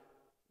God.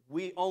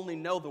 We only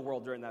know the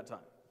world during that time.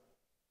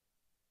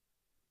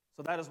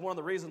 So that is one of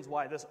the reasons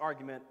why this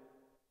argument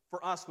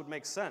for us would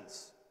make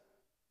sense.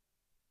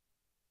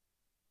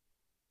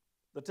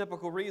 The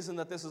typical reason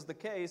that this is the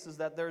case is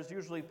that there's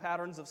usually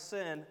patterns of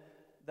sin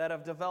that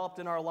have developed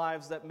in our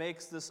lives that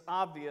makes this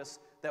obvious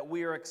that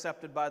we are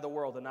accepted by the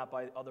world and not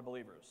by other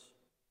believers.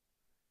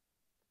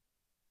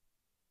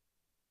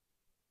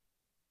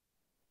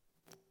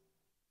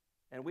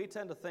 And we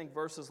tend to think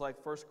verses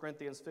like 1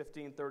 Corinthians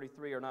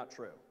 15:33 are not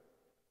true.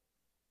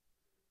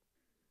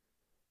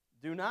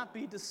 Do not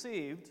be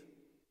deceived.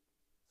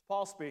 It's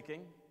Paul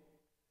speaking.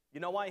 You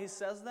know why he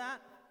says that?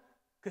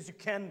 Because you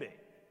can be.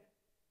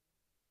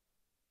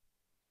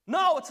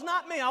 No, it's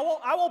not me. I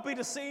won't be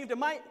deceived.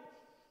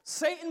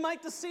 Satan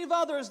might deceive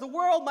others. The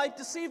world might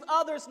deceive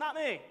others. Not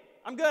me.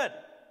 I'm good.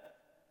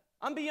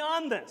 I'm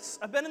beyond this.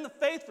 I've been in the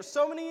faith for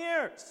so many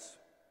years.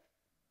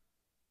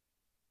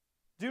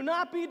 Do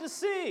not be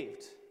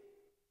deceived.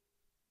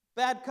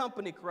 Bad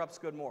company corrupts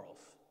good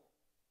morals.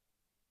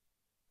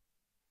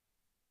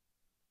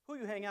 Who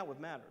you hang out with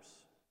matters.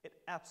 It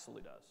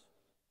absolutely does.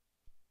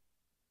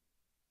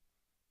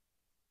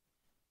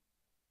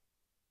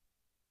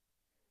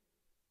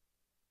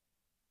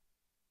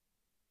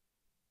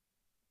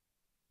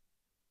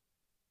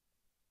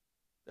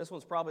 This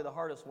one's probably the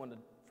hardest one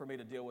for me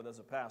to deal with as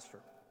a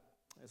pastor.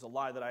 It's a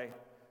lie that I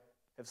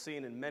have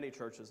seen in many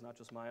churches, not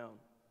just my own.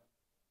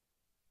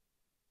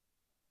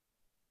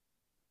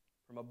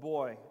 From a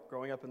boy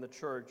growing up in the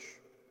church,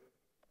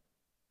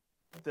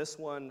 this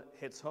one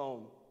hits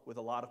home with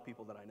a lot of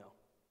people that I know.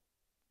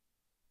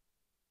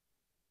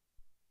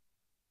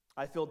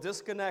 I feel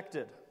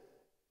disconnected.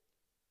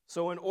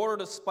 So in order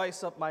to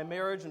spice up my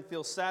marriage and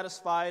feel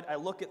satisfied, I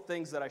look at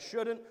things that I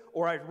shouldn't,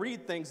 or I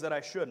read things that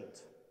I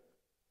shouldn't.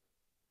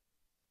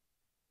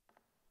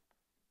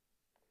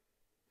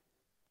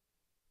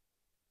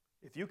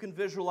 If you can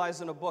visualize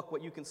in a book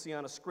what you can see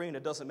on a screen,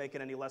 it doesn't make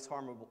it any less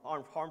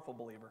harmful,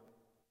 believer.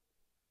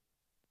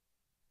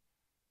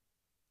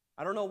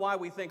 I don't know why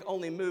we think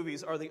only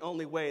movies are the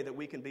only way that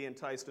we can be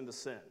enticed into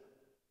sin.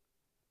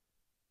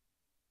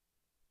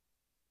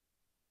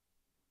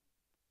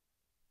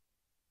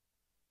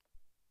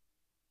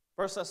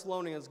 1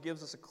 Thessalonians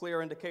gives us a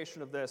clear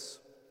indication of this.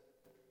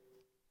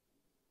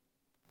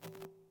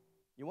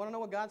 You want to know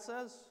what God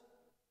says?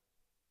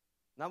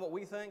 Not what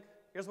we think?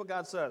 Here's what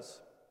God says.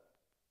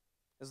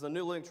 This is the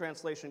New Living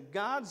Translation.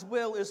 God's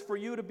will is for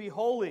you to be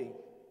holy,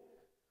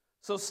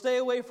 so stay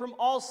away from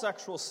all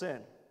sexual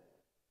sin.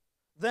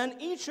 Then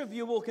each of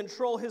you will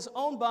control his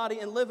own body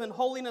and live in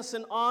holiness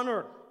and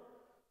honor.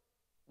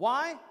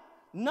 Why?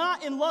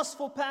 Not in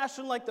lustful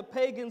passion like the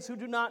pagans who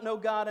do not know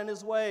God and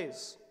his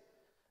ways.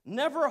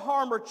 Never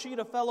harm or cheat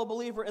a fellow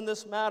believer in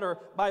this matter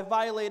by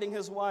violating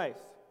his wife.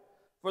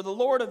 For the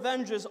Lord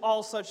avenges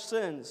all such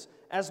sins,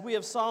 as we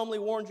have solemnly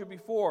warned you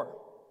before.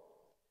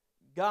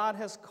 God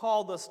has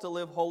called us to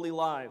live holy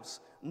lives,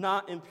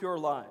 not impure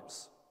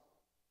lives.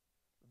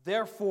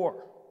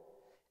 Therefore,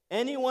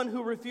 anyone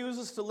who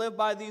refuses to live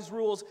by these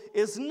rules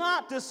is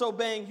not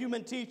disobeying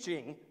human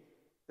teaching.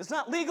 It's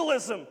not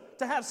legalism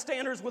to have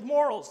standards with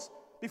morals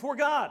before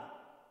God,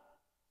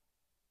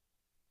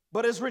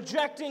 but is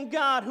rejecting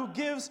God who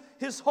gives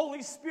His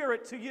Holy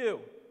Spirit to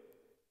you.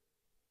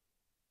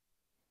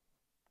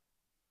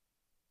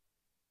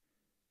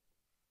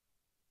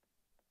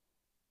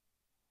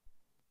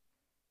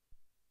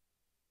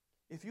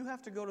 If you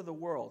have to go to the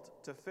world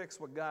to fix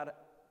what God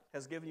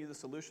has given you the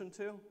solution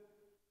to,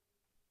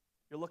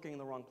 you're looking in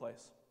the wrong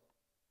place.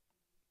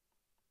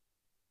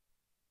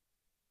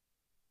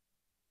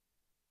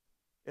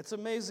 It's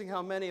amazing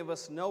how many of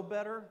us know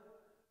better,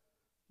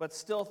 but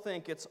still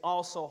think it's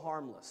also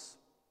harmless.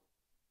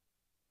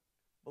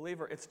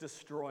 Believer, it's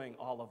destroying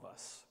all of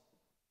us.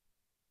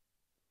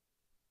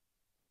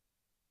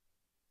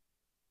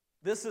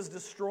 This is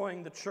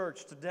destroying the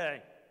church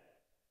today.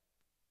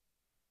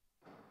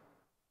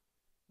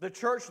 The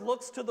church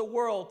looks to the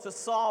world to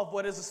solve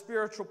what is a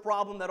spiritual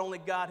problem that only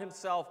God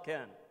Himself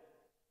can.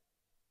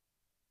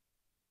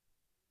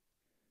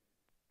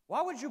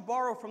 Why would you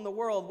borrow from the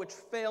world which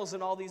fails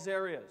in all these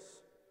areas?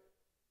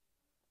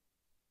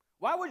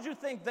 Why would you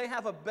think they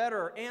have a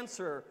better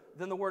answer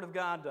than the Word of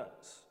God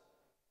does?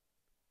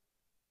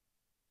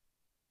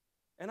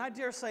 And I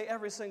dare say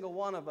every single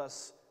one of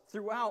us,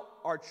 throughout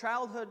our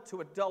childhood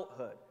to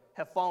adulthood,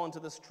 have fallen to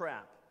this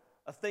trap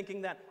of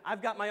thinking that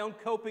I've got my own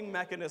coping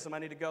mechanism I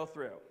need to go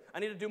through. I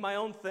need to do my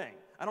own thing.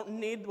 I don't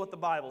need what the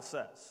Bible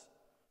says.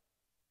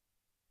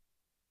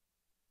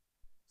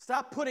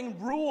 Stop putting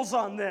rules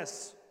on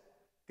this,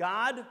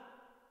 God.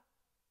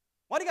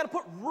 Why do you got to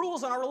put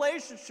rules on our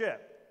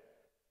relationship?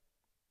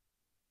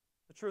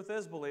 The truth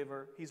is,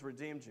 believer, He's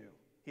redeemed you.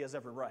 He has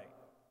every right.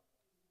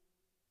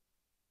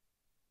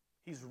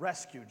 He's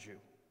rescued you.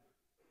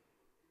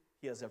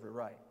 He has every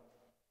right.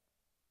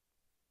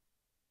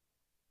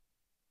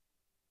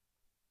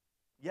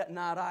 Yet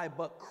not I,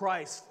 but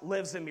Christ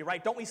lives in me,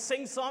 right? Don't we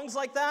sing songs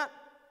like that?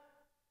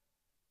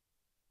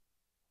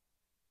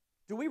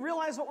 Do we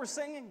realize what we're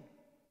singing?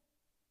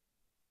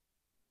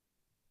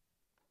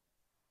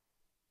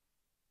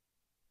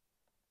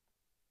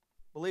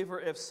 Believer,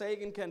 if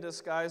Satan can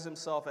disguise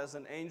himself as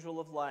an angel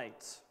of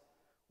light,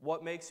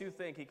 what makes you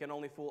think he can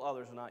only fool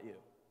others and not you?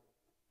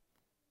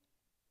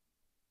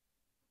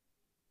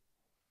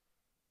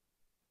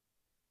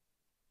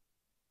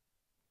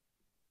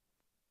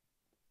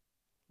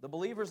 The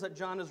believers that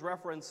John is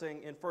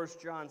referencing in 1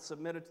 John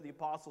submitted to the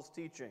apostles'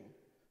 teaching,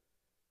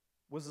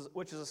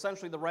 which is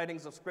essentially the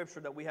writings of Scripture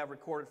that we have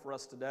recorded for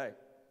us today.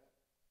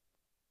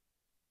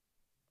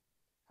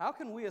 How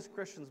can we as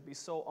Christians be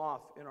so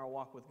off in our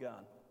walk with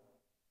God?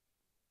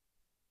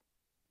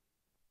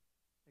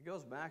 It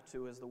goes back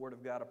to, is the Word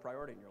of God a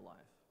priority in your life?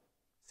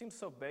 It seems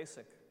so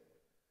basic,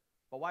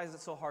 but why is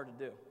it so hard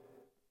to do?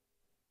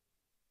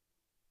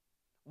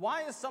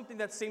 Why is something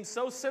that seems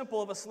so simple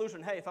of a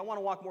solution, hey, if I want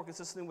to walk more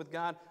consistently with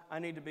God, I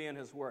need to be in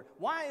His Word?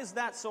 Why is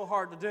that so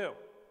hard to do?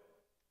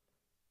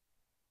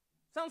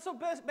 Sounds so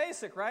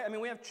basic, right? I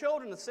mean, we have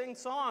children that sing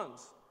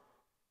songs.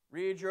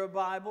 Read your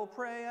Bible,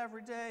 pray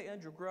every day,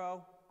 and you'll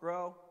grow,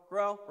 grow,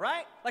 grow,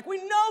 right? Like we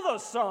know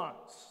those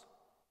songs.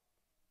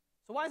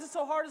 So why is it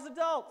so hard as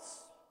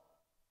adults?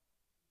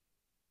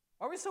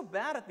 Why are we so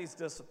bad at these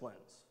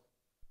disciplines?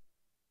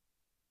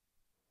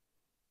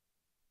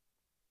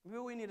 Maybe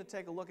we need to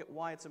take a look at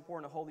why it's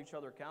important to hold each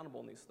other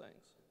accountable in these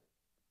things.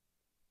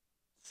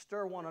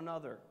 Stir one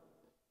another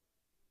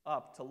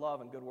up to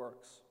love and good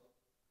works.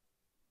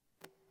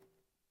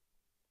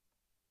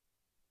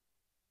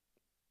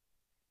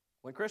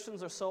 When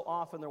Christians are so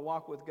off in their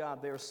walk with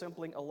God, they are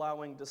simply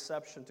allowing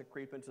deception to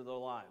creep into their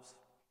lives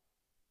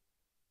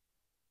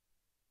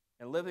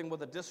and living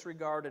with a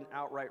disregard and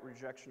outright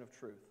rejection of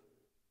truth.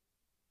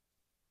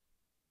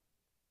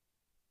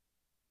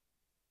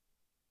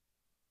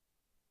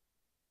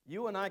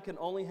 You and I can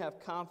only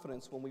have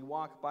confidence when we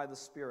walk by the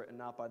Spirit and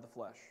not by the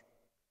flesh.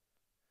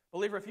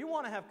 Believer, if you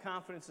want to have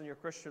confidence in your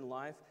Christian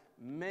life,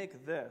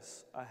 make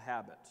this a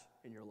habit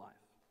in your life.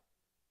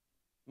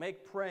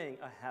 Make praying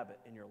a habit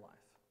in your life.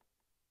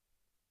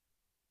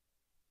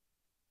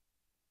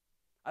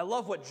 I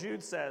love what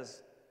Jude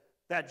says,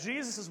 that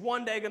Jesus is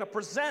one day going to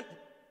present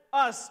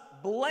us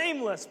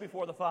blameless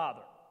before the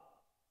Father.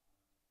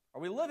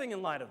 Are we living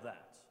in light of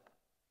that?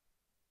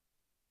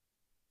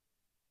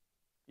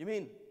 You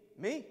mean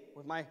me,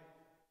 with my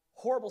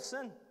horrible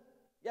sin?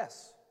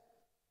 Yes.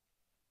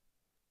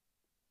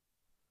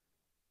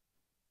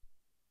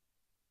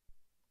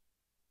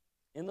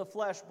 In the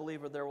flesh,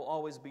 believer, there will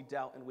always be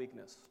doubt and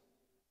weakness.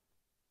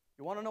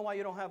 You want to know why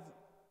you don't have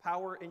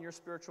power in your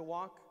spiritual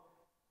walk?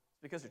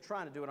 It's because you're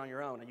trying to do it on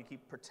your own and you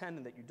keep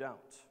pretending that you don't.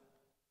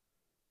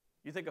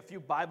 You think a few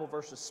Bible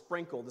verses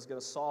sprinkled is going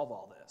to solve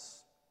all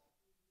this.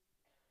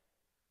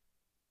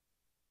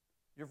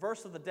 Your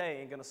verse of the day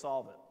ain't going to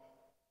solve it.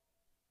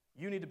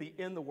 You need to be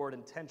in the Word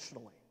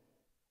intentionally,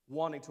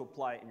 wanting to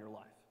apply it in your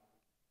life.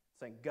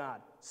 Saying,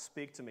 God,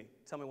 speak to me.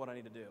 Tell me what I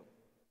need to do.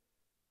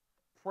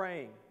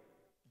 praying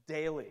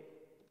daily.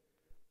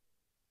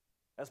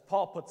 As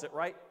Paul puts it,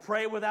 right?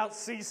 Pray without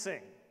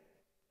ceasing.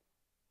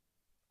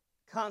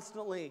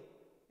 Constantly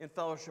in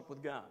fellowship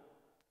with God.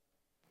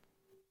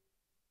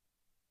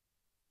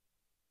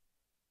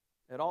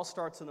 It all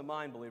starts in the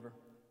mind, believer.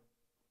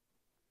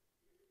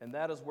 And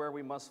that is where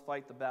we must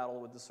fight the battle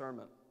with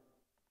discernment.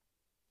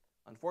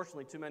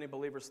 Unfortunately, too many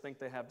believers think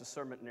they have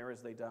discernment in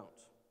areas they don't.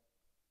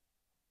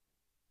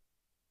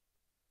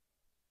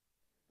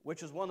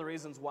 Which is one of the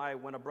reasons why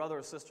when a brother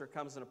or sister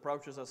comes and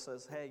approaches us and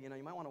says, hey, you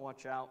might want to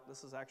watch out.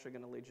 This is actually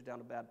going to lead you down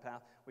a bad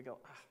path. We go,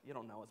 you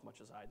don't know as much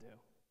as I do.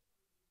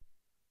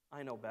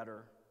 I know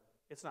better.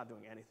 It's not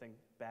doing anything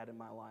bad in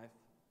my life.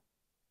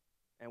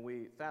 And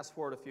we fast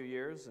forward a few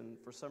years, and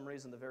for some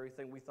reason, the very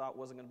thing we thought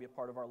wasn't going to be a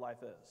part of our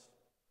life is.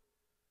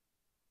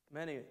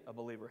 Many a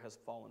believer has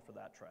fallen for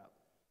that trap.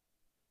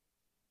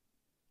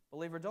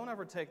 Believer, don't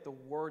ever take the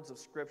words of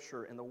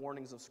Scripture and the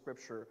warnings of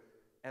Scripture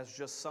as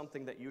just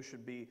something that you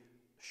should be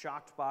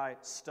shocked by,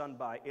 stunned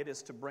by. It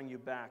is to bring you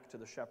back to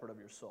the shepherd of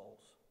your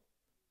souls.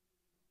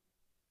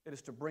 It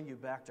is to bring you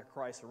back to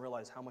Christ and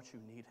realize how much you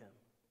need Him.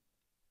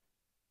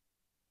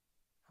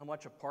 How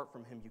much apart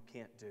from Him you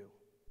can't do.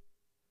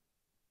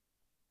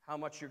 How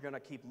much you're going to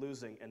keep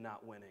losing and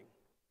not winning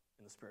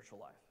in the spiritual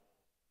life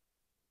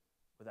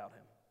without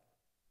Him.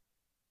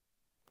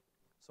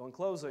 So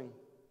in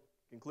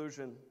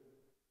conclusion,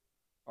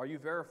 are you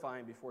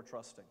verifying before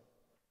trusting?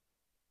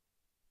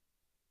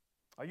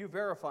 Are you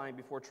verifying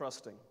before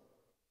trusting?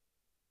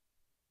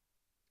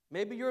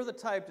 Maybe you're the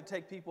type to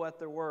take people at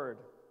their word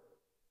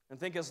and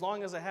think as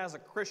long as it has a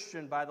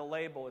Christian by the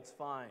label, it's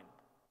fine.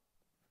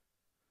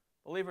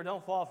 Believer,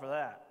 don't fall for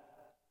that.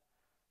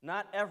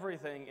 Not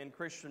everything in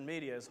Christian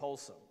media is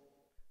wholesome.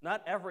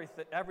 Not every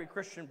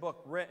Christian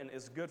book written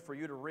is good for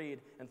you to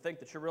read and think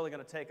that you're really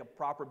going to take a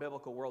proper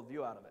biblical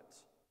worldview out of it.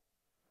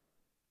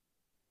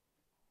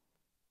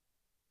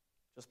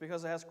 Just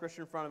because it has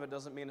Christian in front of it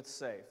doesn't mean it's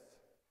safe.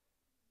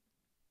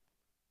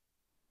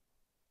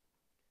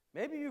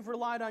 Maybe you've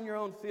relied on your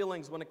own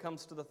feelings when it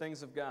comes to the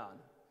things of God.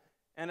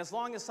 And as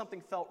long as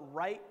something felt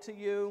right to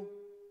you,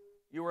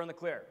 you were in the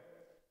clear,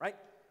 right?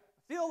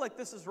 I feel like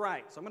this is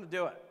right, so I'm going to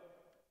do it.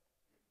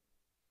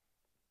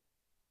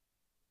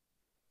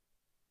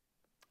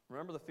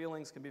 Remember, the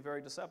feelings can be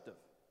very deceptive.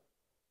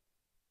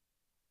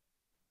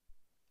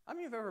 How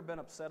many of you have ever been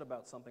upset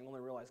about something only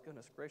realized,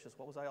 goodness gracious,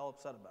 what was I all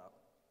upset about?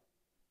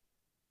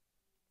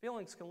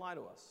 Feelings can lie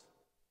to us.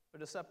 They're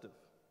deceptive.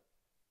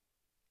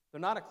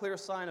 They're not a clear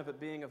sign of it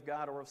being of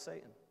God or of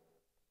Satan.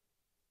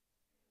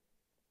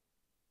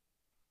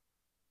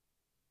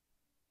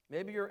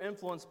 Maybe you're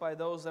influenced by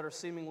those that are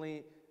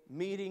seemingly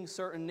meeting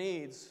certain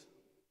needs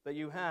that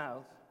you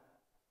have,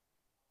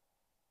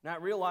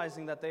 not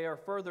realizing that they are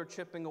further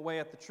chipping away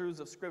at the truths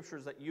of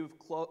Scriptures that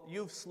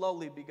you've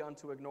slowly begun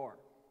to ignore.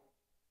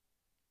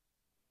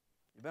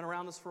 You've been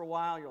around this for a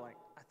while, you're like,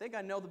 I think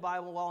I know the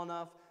Bible well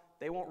enough,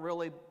 they won't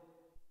really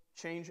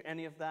change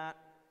any of that.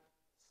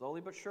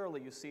 Slowly but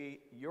surely, you see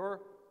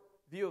your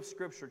view of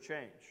Scripture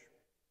change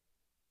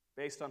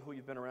based on who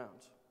you've been around.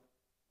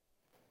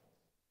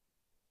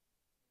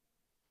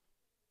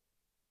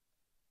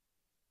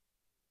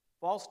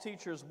 False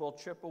teachers will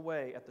chip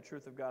away at the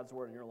truth of God's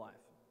Word in your life,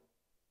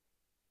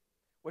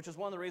 which is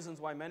one of the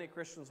reasons why many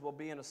Christians will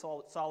be in a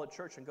solid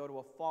church and go to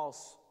a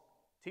false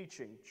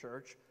teaching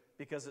church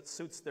because it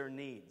suits their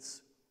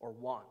needs or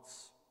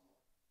wants.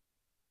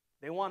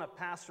 They want a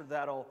pastor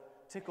that'll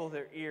tickle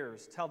their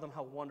ears, tell them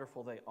how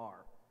wonderful they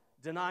are.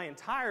 Deny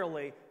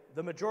entirely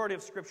the majority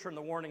of Scripture and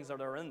the warnings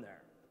that are in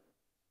there.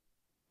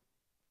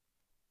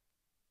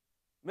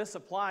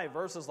 Misapply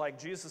verses like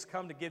Jesus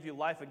come to give you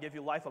life and give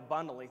you life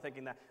abundantly,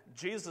 thinking that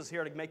Jesus is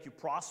here to make you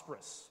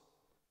prosperous.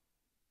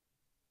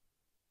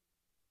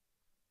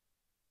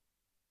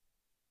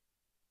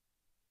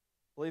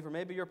 Believer,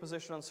 maybe your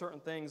position on certain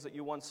things that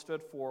you once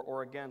stood for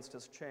or against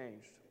has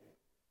changed,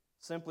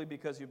 simply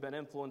because you've been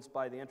influenced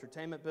by the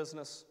entertainment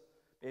business,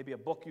 maybe a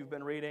book you've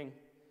been reading,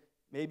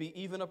 maybe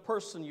even a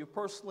person you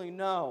personally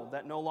know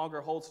that no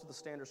longer holds to the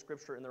standard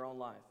Scripture in their own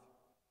life.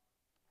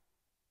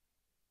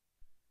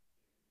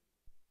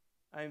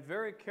 I am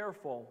very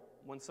careful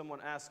when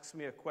someone asks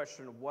me a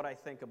question of what I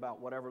think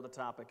about whatever the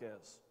topic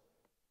is,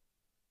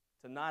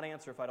 to not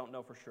answer if I don't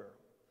know for sure.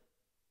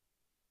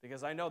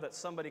 Because I know that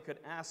somebody could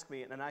ask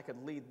me and I could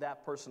lead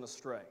that person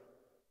astray.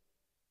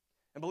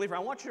 And believer, I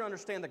want you to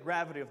understand the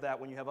gravity of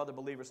that when you have other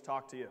believers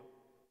talk to you.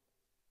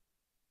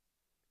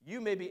 You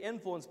may be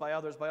influenced by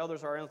others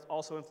are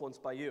also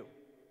influenced by you.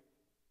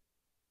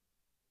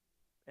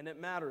 And it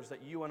matters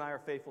that you and I are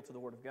faithful to the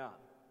Word of God.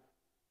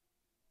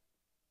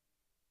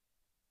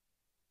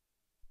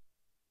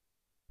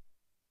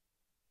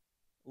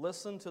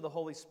 Listen to the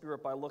Holy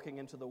Spirit by looking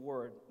into the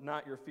Word,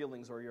 not your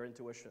feelings or your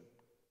intuition.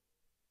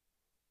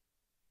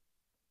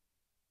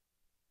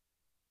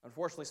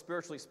 Unfortunately,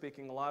 spiritually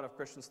speaking, a lot of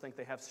Christians think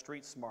they have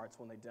street smarts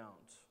when they don't.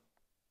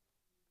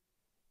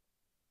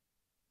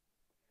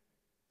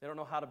 They don't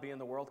know how to be in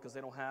the world because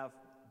they don't have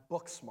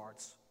book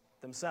smarts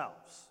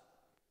themselves.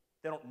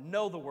 They don't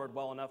know the Word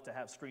well enough to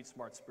have street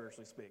smarts,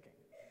 spiritually speaking.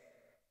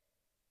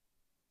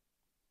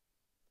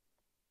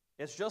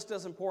 It's just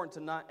as important to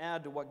not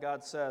add to what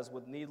God says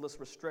with needless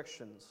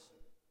restrictions,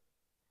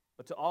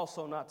 but to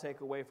also not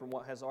take away from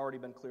what has already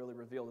been clearly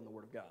revealed in the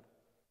Word of God.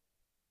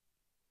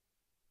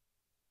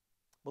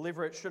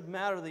 Believer, it should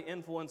matter the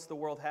influence the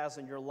world has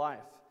in your life,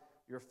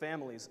 your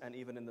families, and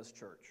even in this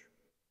church.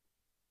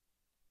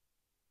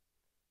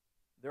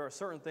 There are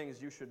certain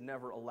things you should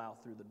never allow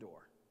through the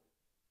door.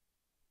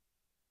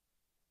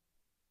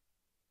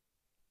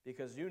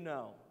 Because you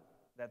know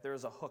that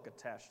there's a hook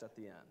attached at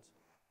the end.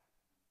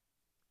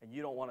 And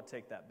you don't want to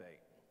take that bait.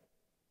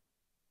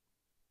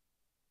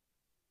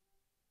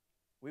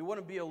 We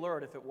wouldn't be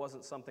alert if it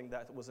wasn't something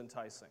that was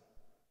enticing.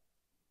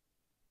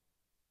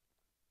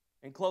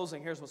 In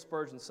closing, here's what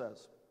Spurgeon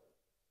says.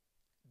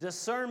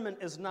 Discernment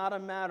is not a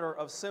matter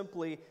of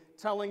simply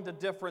telling the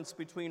difference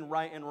between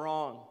right and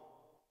wrong.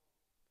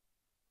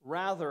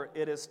 Rather,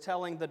 it is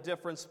telling the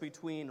difference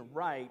between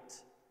right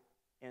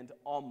and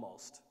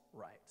almost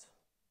right.